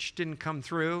Egypt, which didn't come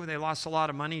through. They lost a lot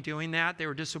of money doing that. They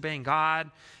were disobeying God.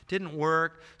 Didn't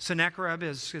work. Sennacherib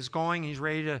is going. He's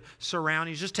ready to surround.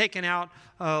 He's just taken out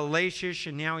Lachish,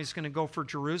 and now he's going to go for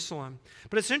Jerusalem.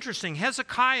 But it's interesting.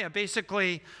 Hezekiah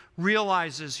basically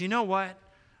realizes, you know what?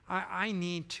 I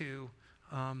need to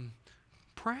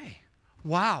pray.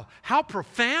 Wow, how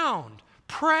profound.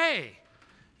 Pray.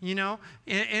 You know,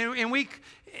 and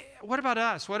what about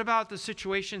us? What about the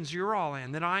situations you're all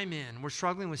in, that I'm in? We're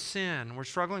struggling with sin. We're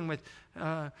struggling with,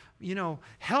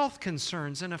 health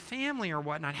concerns in a family or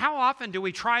whatnot. How often do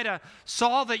we try to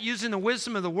solve it using the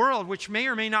wisdom of the world, which may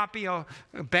or may not be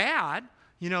bad,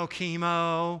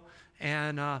 chemo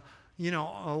and,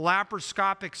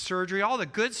 laparoscopic surgery, all the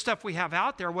good stuff we have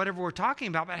out there, whatever we're talking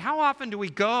about. But how often do we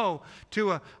go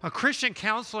to a Christian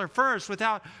counselor first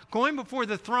without going before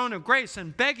the throne of grace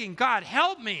and begging God,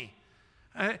 help me?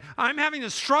 I'm having a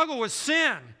struggle with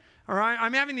sin, or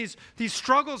I'm having these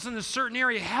struggles in a certain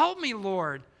area. Help me,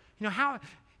 Lord. How?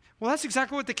 Well, that's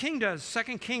exactly what the king does.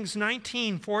 2 Kings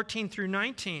 19:14 through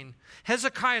 19.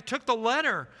 Hezekiah took the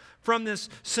letter from this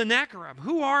Sennacherib.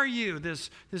 Who are you, this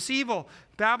evil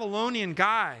Babylonian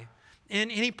guy?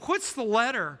 And he puts the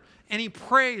letter and he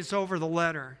prays over the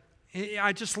letter.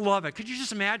 I just love it. Could you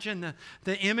just imagine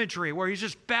the imagery where he's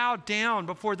just bowed down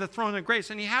before the throne of grace,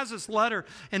 and he has this letter,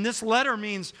 and this letter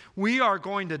means we are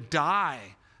going to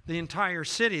die, the entire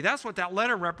city. That's what that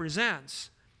letter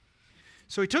represents.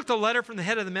 So he took the letter from the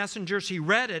head of the messengers, he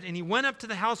read it, and he went up to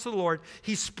the house of the Lord.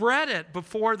 He spread it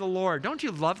before the Lord. Don't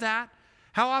you love that?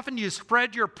 How often do you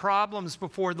spread your problems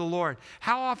before the Lord?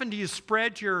 How often do you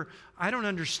spread your, I don't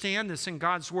understand this in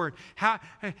God's Word. How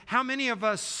many of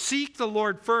us seek the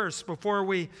Lord first before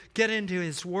we get into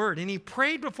His Word? And he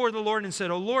prayed before the Lord and said,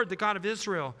 O Lord, the God of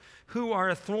Israel, who are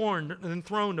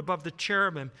enthroned above the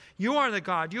cherubim, you are the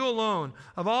God, you alone,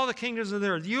 of all the kingdoms of the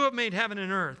earth. You have made heaven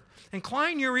and earth.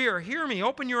 Incline your ear, hear me,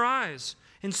 open your eyes,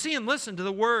 and see and listen to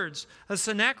the words of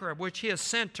Sennacherib, which he has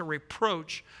sent to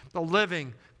reproach the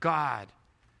living God.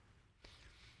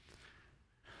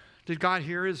 Did God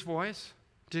hear his voice?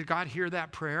 Did God hear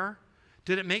that prayer?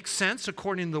 Did it make sense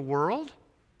according to the world?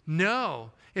 No.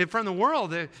 From the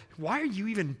world, why are you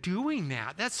even doing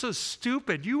that? That's so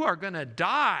stupid. You are going to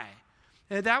die.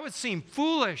 That would seem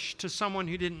foolish to someone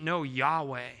who didn't know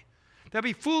Yahweh. That would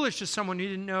be foolish to someone who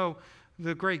didn't know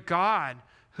the great God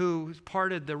who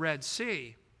parted the Red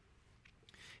Sea.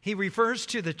 He refers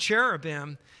to the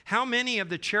cherubim. How many of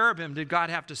the cherubim did God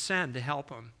have to send to help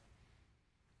him?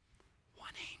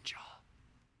 One angel.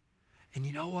 And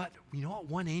you know what? You know what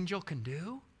one angel can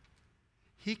do?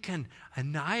 He can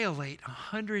annihilate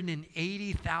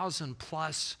 180,000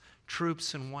 plus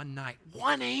troops in one night.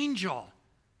 One angel.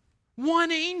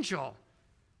 One angel.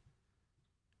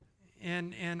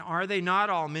 And are they not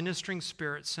all ministering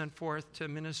spirits sent forth to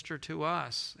minister to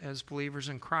us as believers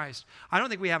in Christ? I don't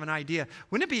think we have an idea.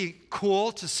 Wouldn't it be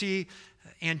cool to see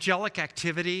angelic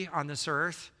activity on this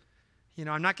earth? You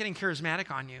know, I'm not getting charismatic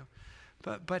on you.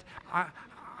 But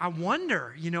I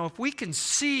wonder, you know, if we can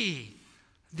see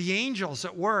the angels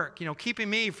at work, you know,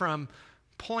 keeping me from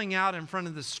pulling out in front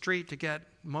of the street to get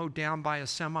mowed down by a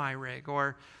semi-rig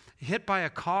or hit by a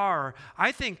car.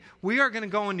 I think we are going to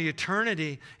go into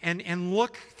eternity and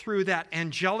look through that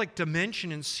angelic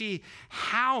dimension and see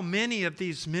how many of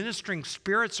these ministering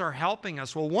spirits are helping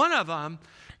us. Well, one of them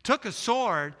took a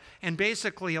sword and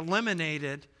basically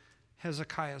eliminated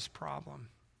Hezekiah's problem.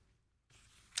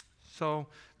 So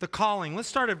the calling, let's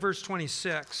start at verse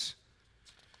 26.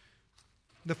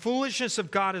 The foolishness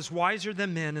of God is wiser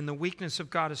than men, and the weakness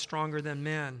of God is stronger than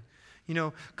men. You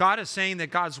know, God is saying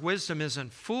that God's wisdom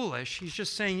isn't foolish. He's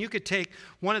just saying you could take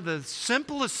one of the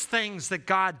simplest things that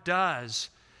God does,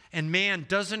 and man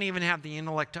doesn't even have the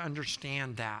intellect to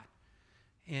understand that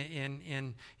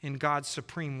in God's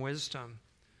supreme wisdom.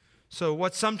 So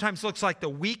what sometimes looks like the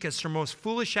weakest or most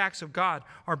foolish acts of God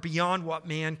are beyond what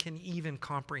man can even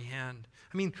comprehend.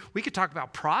 I mean, we could talk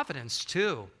about providence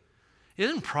too.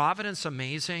 Isn't providence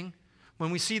amazing? When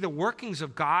we see the workings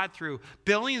of God through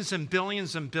billions and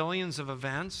billions and billions of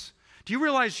events. Do you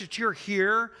realize that you're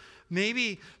here?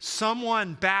 Maybe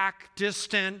someone back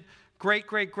distant,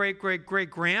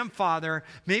 great-great-great-great-great-grandfather,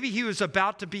 maybe he was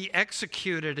about to be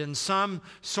executed in some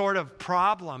sort of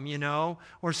problem, you know,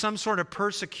 or some sort of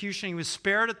persecution. He was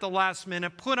spared at the last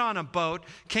minute, put on a boat,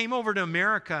 came over to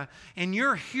America, and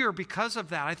you're here because of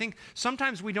that. I think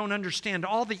sometimes we don't understand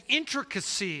all the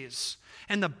intricacies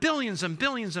and the billions and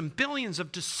billions and billions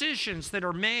of decisions that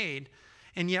are made,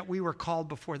 and yet we were called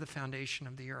before the foundation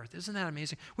of the earth. Isn't that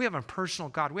amazing? We have a personal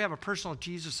God. We have a personal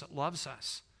Jesus that loves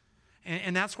us.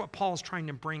 And that's what Paul's trying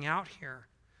to bring out here.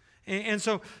 And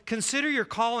so consider your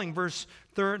calling, verse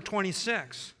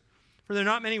 26. For there are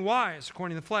not many wise,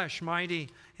 according to the flesh, mighty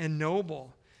and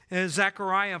noble. And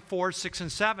Zechariah 4, 6,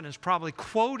 and 7 is probably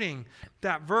quoting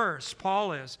that verse.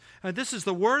 Paul is. This is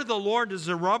the word of the Lord to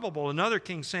Zerubbabel, another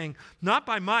king, saying, not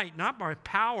by might, not by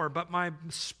power, but by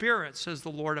spirit, says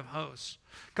the Lord of hosts.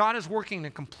 God is working in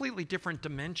a completely different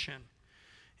dimension.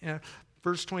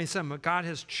 Verse 27, but God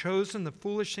has chosen the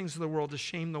foolish things of the world to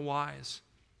shame the wise.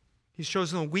 He's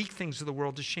chosen the weak things of the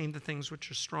world to shame the things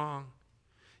which are strong.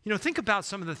 You know, think about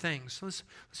some of the things. Let's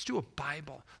do a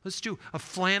Bible. Let's do a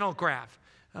flannel graph.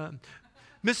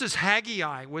 Mrs.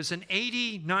 Haggai was an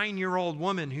 89-year-old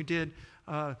woman who did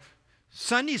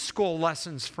Sunday school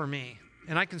lessons for me.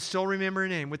 And I can still remember her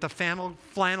name with the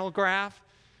flannel graph.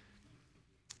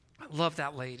 I love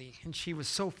that lady. And she was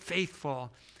so faithful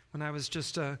when I was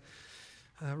just a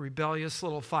rebellious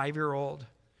little 5-year-old.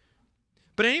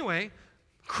 But anyway,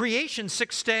 creation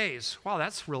 6 days. Wow,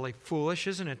 that's really foolish,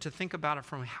 isn't it? To think about it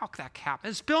from how that happened.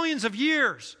 It's billions of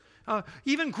years.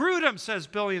 Even Grudem says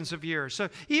billions of years. So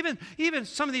even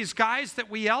some of these guys that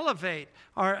we elevate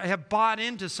have bought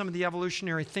into some of the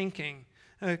evolutionary thinking.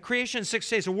 Creation in 6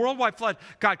 days, a worldwide flood.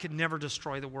 God could never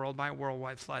destroy the world by a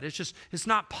worldwide flood. It's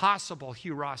not possible,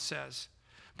 Hugh Ross says.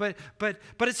 But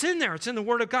it's in there. It's in the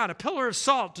Word of God. A pillar of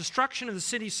salt, destruction of the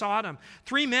city Sodom.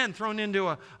 3 men thrown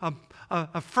into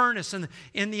a furnace, and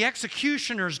the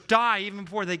executioners die even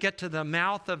before they get to the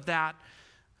mouth of that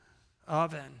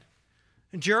oven.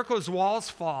 And Jericho's walls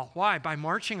fall. Why? By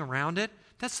marching around it?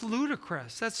 That's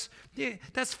ludicrous.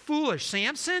 That's foolish.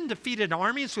 Samson defeated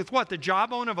armies with what? The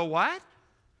jawbone of a what?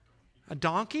 A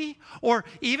donkey? Or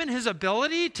even his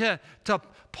ability to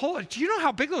pull it. Do you know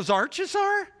how big those arches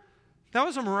are? That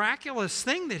was a miraculous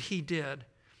thing that he did.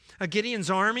 Gideon's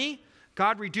army,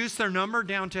 God reduced their number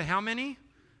down to how many?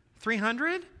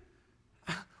 300?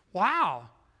 Wow.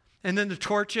 And then the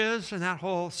torches and that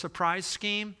whole surprise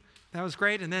scheme, that was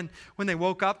great. And then when they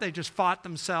woke up, they just fought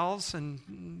themselves and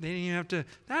they didn't even have to.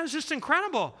 That was just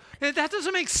incredible. That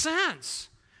doesn't make sense.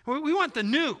 We want the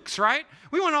nukes, right?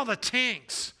 We want all the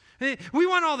tanks. We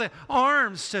want all the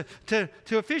arms to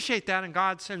officiate that, and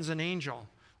God sends an angel.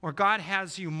 Or God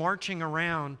has you marching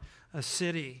around a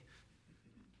city.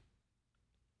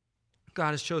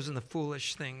 God has chosen the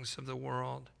foolish things of the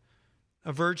world.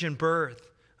 A virgin birth,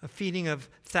 a feeding of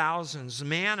thousands,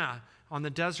 manna on the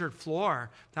desert floor.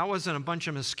 That wasn't a bunch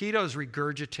of mosquitoes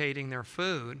regurgitating their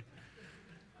food.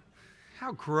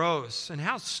 How gross and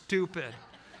how stupid.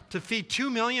 To feed 2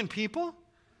 million people?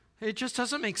 It just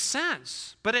doesn't make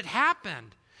sense. But it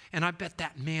happened. And I bet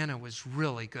that manna was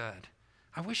really good.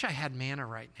 I wish I had manna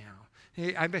right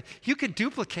now. I bet you could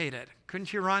duplicate it.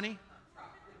 Couldn't you, Ronnie?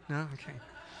 No? Okay.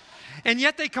 And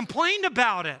yet they complained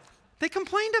about it. They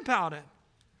complained about it.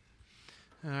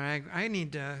 All right, I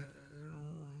need to,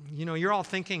 you're all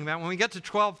thinking about, when we get to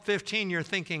 12:15, you're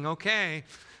thinking, okay,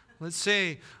 let's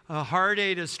see, a heart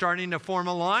rate is starting to form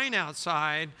a line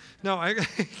outside. No,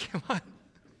 come on.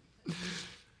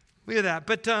 Look at that.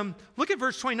 But look at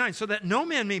verse 29. So that no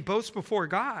man may boast before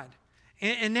God.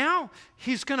 And now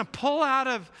he's going to pull out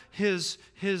of his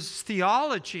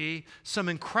theology some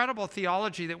incredible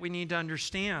theology that we need to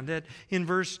understand. That in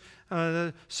verse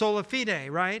sola fide,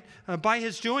 right? By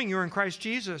his doing you are in Christ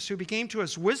Jesus, who became to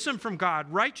us wisdom from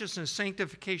God, righteousness,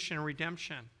 sanctification, and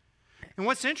redemption. And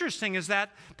what's interesting is that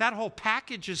whole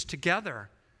package is together.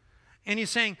 And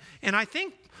he's saying, and I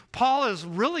think Paul is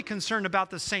really concerned about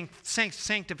the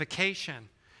sanctification.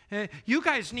 You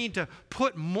guys need to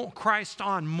put Christ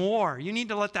on more. You need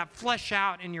to let that flesh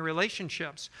out in your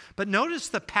relationships. But notice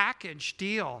the package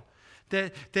deal.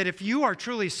 That if you are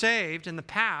truly saved in the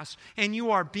past, and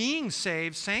you are being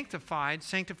saved, sanctified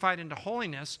into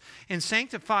holiness, and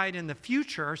sanctified in the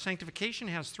future, sanctification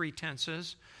has 3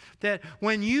 tenses, that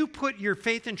when you put your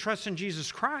faith and trust in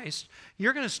Jesus Christ,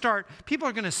 people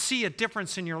are going to see a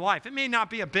difference in your life. It may not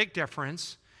be a big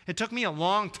difference. It took me a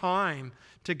long time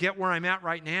to get where I'm at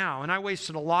right now, and I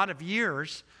wasted a lot of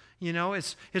years.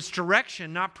 It's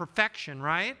direction, not perfection,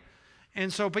 right?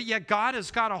 And so, but yet God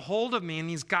has got a hold of me, and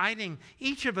he's guiding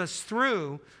each of us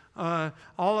through all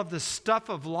of the stuff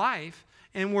of life,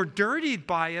 and we're dirtied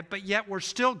by it, but yet we're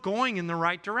still going in the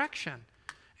right direction.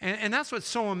 And that's what's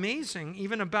so amazing,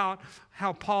 even about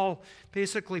how Paul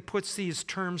basically puts these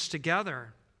terms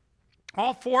together.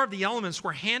 All 4 of the elements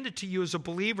were handed to you as a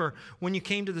believer when you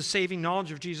came to the saving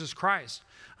knowledge of Jesus Christ.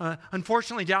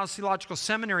 Unfortunately, Dallas Theological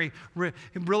Seminary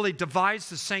really divides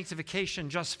the sanctification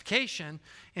and justification.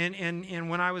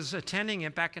 And when I was attending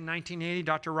it back in 1980,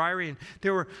 Dr. Ryrie, and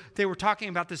they were talking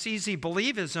about this easy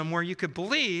believism where you could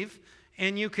believe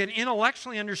and you could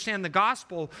intellectually understand the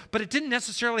gospel, but it didn't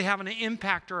necessarily have an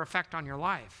impact or effect on your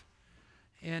life.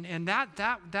 And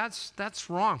that's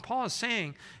wrong. Paul is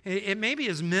saying it maybe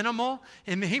is minimal.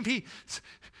 It may be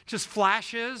just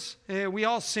flashes. We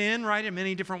all sin, right, in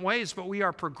many different ways, but we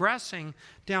are progressing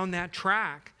down that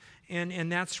track.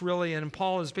 And that's really, and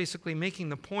Paul is basically making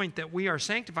the point that we are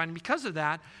sanctified. And because of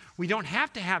that, we don't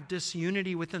have to have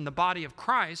disunity within the body of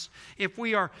Christ if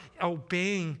we are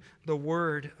obeying the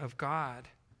word of God.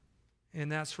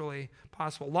 And that's really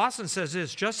possible. Lawson says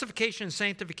this: justification and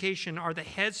sanctification are the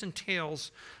heads and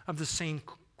tails of the same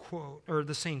quote, or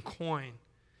the same coin.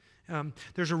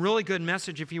 There's a really good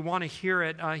message if you want to hear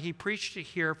it. He preached it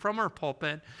here from our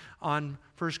pulpit on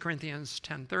 1 Corinthians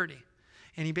 10:30.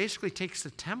 And he basically takes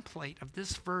the template of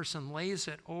this verse and lays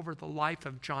it over the life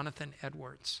of Jonathan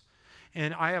Edwards.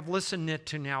 And I have listened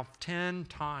to it now 10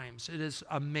 times. It is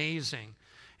amazing.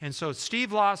 And so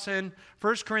Steve Lawson,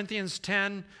 1 Corinthians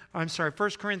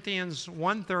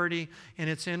 1:30, and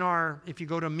it's in our, if you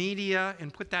go to media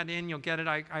and put that in, you'll get it.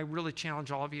 I really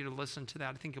challenge all of you to listen to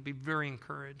that. I think you'll be very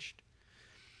encouraged.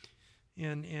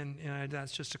 And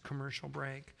that's just a commercial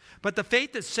break. But the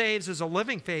faith that saves is a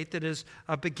living faith that is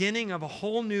a beginning of a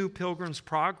whole new pilgrim's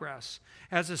progress.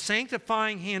 As the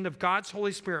sanctifying hand of God's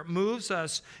Holy Spirit moves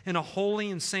us in a holy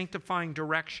and sanctifying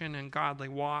direction and godly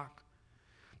walk.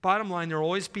 Bottom line, there will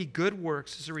always be good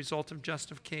works as a result of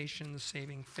justification and the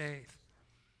saving faith.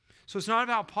 So it's not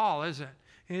about Paul, is it?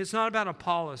 It's not about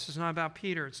Apollos. It's not about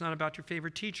Peter. It's not about your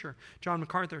favorite teacher, John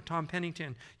MacArthur, Tom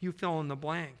Pennington. You fill in the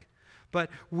blank. But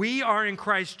we are in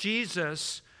Christ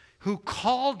Jesus, who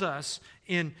called us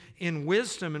in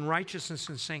wisdom and righteousness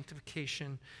and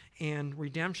sanctification and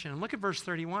redemption. And look at verse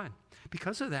 31.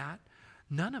 Because of that,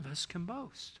 none of us can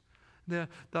boast.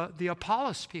 The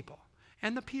Apollos people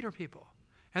and the Peter people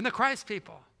and the Christ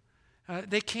people,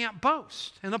 they can't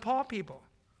boast. And the Paul people,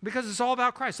 because it's all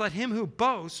about Christ. Let him who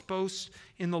boasts, boast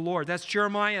in the Lord. That's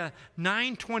Jeremiah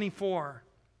 9:24.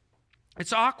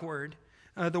 It's awkward,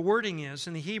 the wording is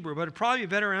in the Hebrew, but it'd probably be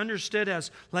better understood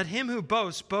as, let him who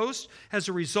boasts, boast as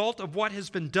a result of what has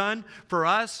been done for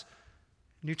us,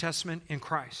 New Testament, in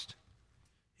Christ.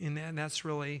 And that's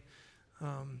really,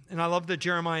 and I love the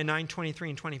Jeremiah 9:23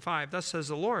 and 25. Thus says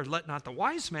the Lord, let not the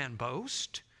wise man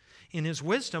boast in his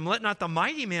wisdom. Let not the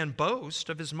mighty man boast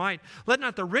of his might. Let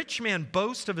not the rich man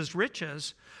boast of his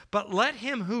riches. But let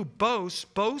him who boasts,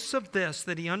 boast of this,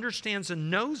 that he understands and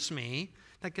knows me.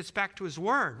 That gets back to his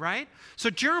word, right?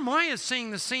 So Jeremiah is saying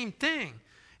the same thing.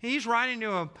 He's writing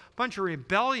to a bunch of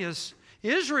rebellious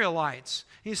Israelites.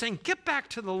 He's saying, get back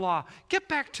to the law. Get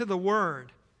back to the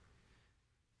word.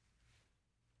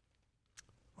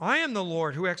 I am the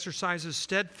Lord who exercises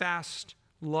steadfast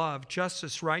love,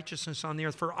 justice, righteousness on the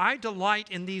earth. For I delight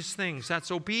in these things. That's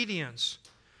obedience,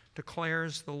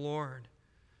 declares the Lord.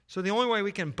 So the only way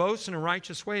we can boast in a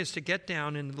righteous way is to get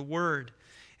down into the word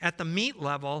at the meat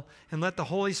level and let the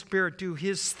Holy Spirit do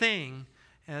his thing,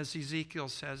 as Ezekiel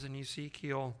says in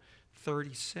Ezekiel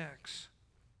 36.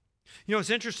 You know,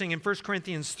 it's interesting in 1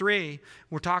 Corinthians 3,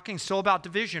 we're talking still about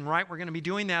division, right? We're going to be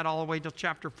doing that all the way to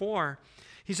chapter 4.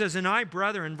 He says, and I,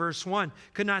 brethren, verse 1,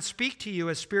 could not speak to you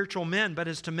as spiritual men, but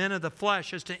as to men of the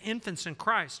flesh, as to infants in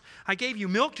Christ. I gave you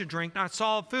milk to drink, not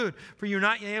solid food, for you're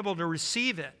not able to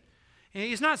receive it. And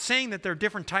he's not saying that there are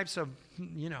different types of,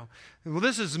 well,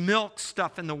 this is milk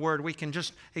stuff in the word. We can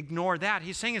just ignore that.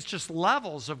 He's saying it's just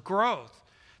levels of growth,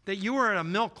 that you were at a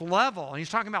milk level. And he's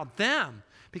talking about them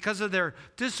because of their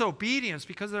disobedience,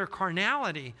 because of their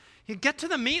carnality. You get to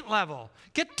the meat level.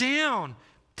 Get down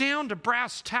to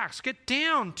brass tacks. Get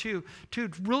down to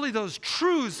really those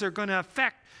truths that are going to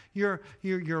affect your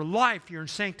life, your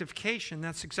sanctification.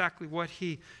 That's exactly what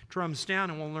he drums down,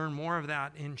 and we'll learn more of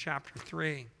that in chapter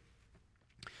 3.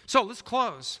 So let's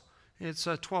close. It's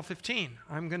 12:15.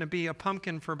 I'm going to be a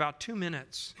pumpkin for about 2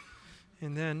 minutes,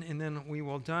 and then we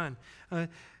will done.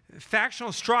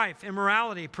 Factional strife,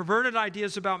 immorality, perverted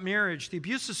ideas about marriage, the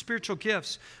abuse of spiritual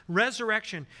gifts,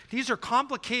 resurrection. These are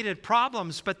complicated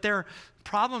problems, but they're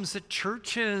problems that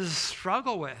churches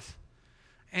struggle with.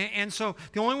 And so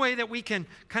the only way that we can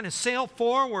kind of sail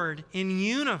forward in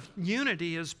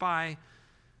unity is by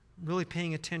really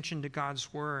paying attention to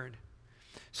God's word.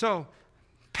 So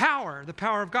the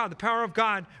power of God. The power of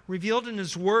God revealed in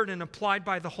his word and applied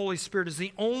by the Holy Spirit is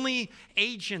the only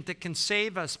agent that can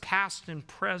save us past and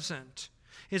present.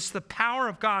 It's the power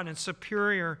of God and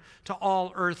superior to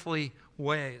all earthly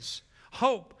ways.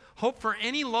 Hope for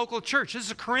any local church. This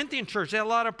is a Corinthian church. They had a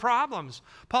lot of problems.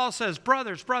 Paul says,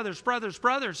 brothers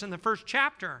in the first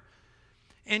chapter.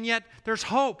 And yet there's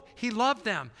hope. He loved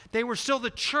them. They were still the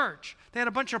church. They had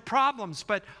a bunch of problems,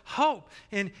 but hope.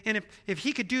 And if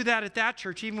he could do that at that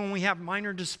church, even when we have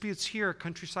minor disputes here at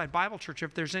Countryside Bible Church,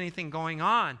 if there's anything going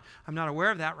on, I'm not aware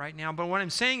of that right now, but what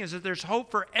I'm saying is that there's hope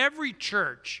for every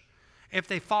church if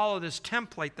they follow this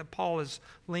template that Paul is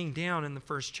laying down in the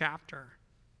first chapter.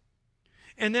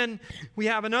 And then we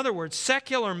have, in other words,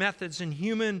 secular methods and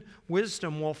human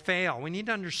wisdom will fail. We need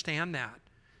to understand that.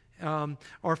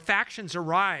 Or factions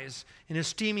arise in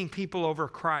esteeming people over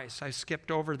Christ. I skipped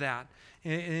over that.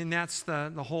 And that's the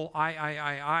whole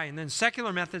I. And then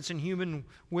secular methods and human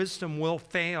wisdom will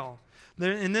fail.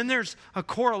 And then there's a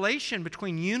correlation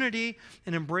between unity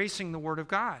and embracing the Word of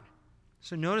God.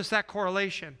 So notice that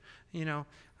correlation,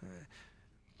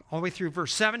 all the way through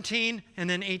verse 17 and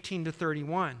then 18 to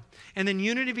 31. And then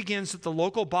unity begins at the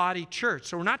local body church.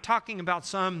 So we're not talking about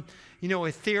some,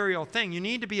 ethereal thing. You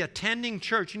need to be attending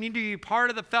church. You need to be part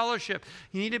of the fellowship.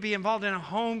 You need to be involved in a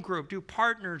home group, do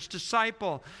partners,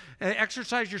 disciple,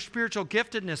 exercise your spiritual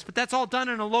giftedness. But that's all done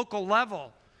in a local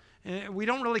level. We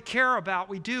don't really care about,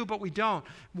 we do, but we don't.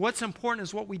 What's important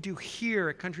is what we do here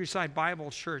at Countryside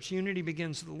Bible Church. Unity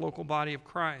begins at the local body of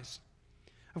Christ.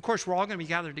 Of course, we're all going to be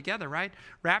gathered together, right?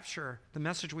 Rapture, the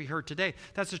message we heard today,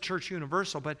 that's a church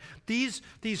universal. But these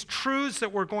truths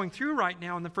that we're going through right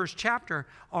now in the first chapter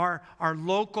are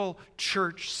local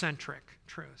church-centric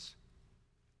truths.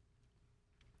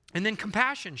 And then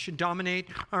compassion should dominate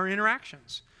our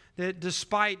interactions. That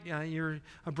despite a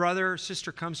brother or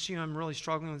sister comes to you, I'm really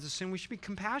struggling with this sin, we should be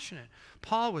compassionate.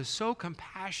 Paul was so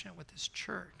compassionate with his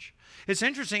church. It's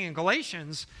interesting in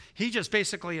Galatians, he just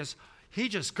basically is, he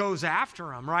just goes after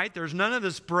them, right? There's none of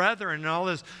this brethren and all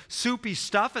this soupy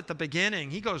stuff at the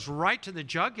beginning. He goes right to the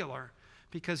jugular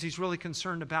because he's really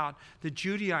concerned about the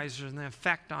Judaizers and the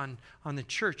effect on the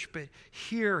church. But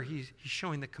here he's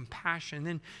showing the compassion. And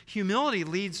then humility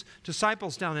leads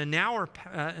disciples down a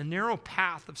narrow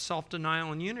path of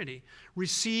self-denial and unity.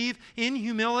 Receive in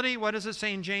humility, what does it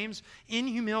say in James? In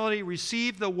humility,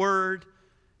 receive the word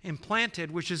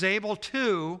implanted, which is able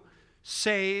to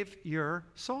save your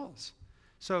souls.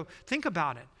 So think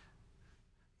about it.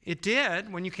 It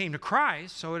did when you came to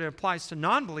Christ, so it applies to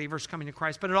non-believers coming to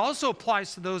Christ, but it also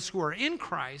applies to those who are in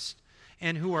Christ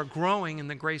and who are growing in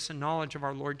the grace and knowledge of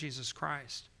our Lord Jesus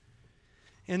Christ.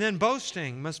 And then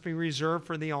boasting must be reserved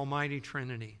for the Almighty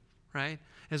Trinity, right?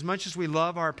 As much as we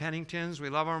love our Penningtons, we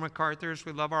love our MacArthurs,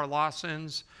 we love our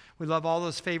Lawsons, we love all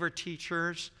those favorite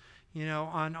teachers,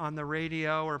 on the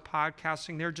radio or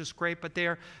podcasting, they're just great, but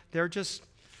they're just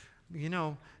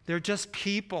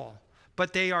people.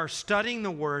 But they are studying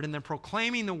the Word and they're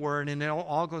proclaiming the Word, and it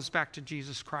all goes back to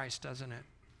Jesus Christ, doesn't it?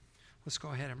 Let's go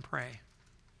ahead and pray.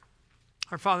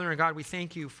 Our Father and God, we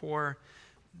thank you for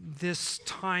this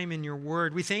time in your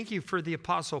Word. We thank you for the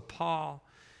Apostle Paul.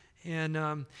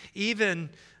 And even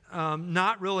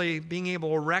not really being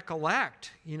able to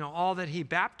recollect, all that he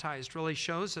baptized really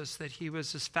shows us that he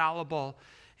was as fallible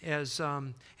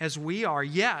as we are.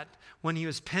 Yet, when he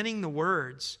was penning the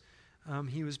words,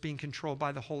 he was being controlled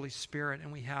by the Holy Spirit,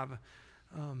 and we have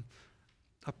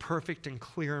a perfect and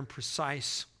clear and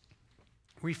precise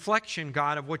reflection,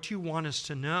 God, of what you want us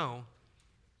to know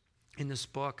in this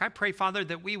book. I pray, Father,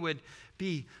 that we would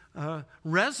be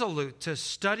resolute to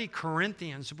study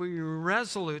Corinthians. We be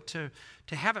resolute to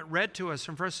have it read to us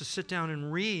and for us to sit down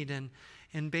and read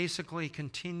and basically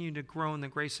continue to grow in the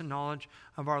grace and knowledge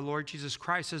of our Lord Jesus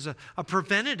Christ as a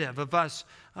preventative of us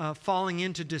falling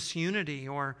into disunity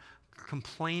or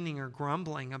complaining or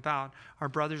grumbling about our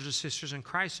brothers or sisters in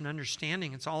Christ, and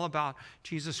understanding it's all about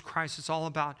Jesus Christ. It's all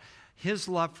about His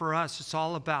love for us. It's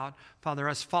all about, Father,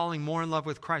 us falling more in love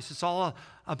with Christ. It's all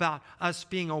about us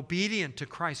being obedient to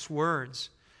Christ's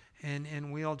words.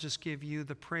 And we'll just give you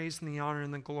the praise and the honor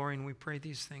and the glory, and we pray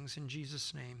these things in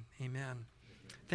Jesus' name. Amen.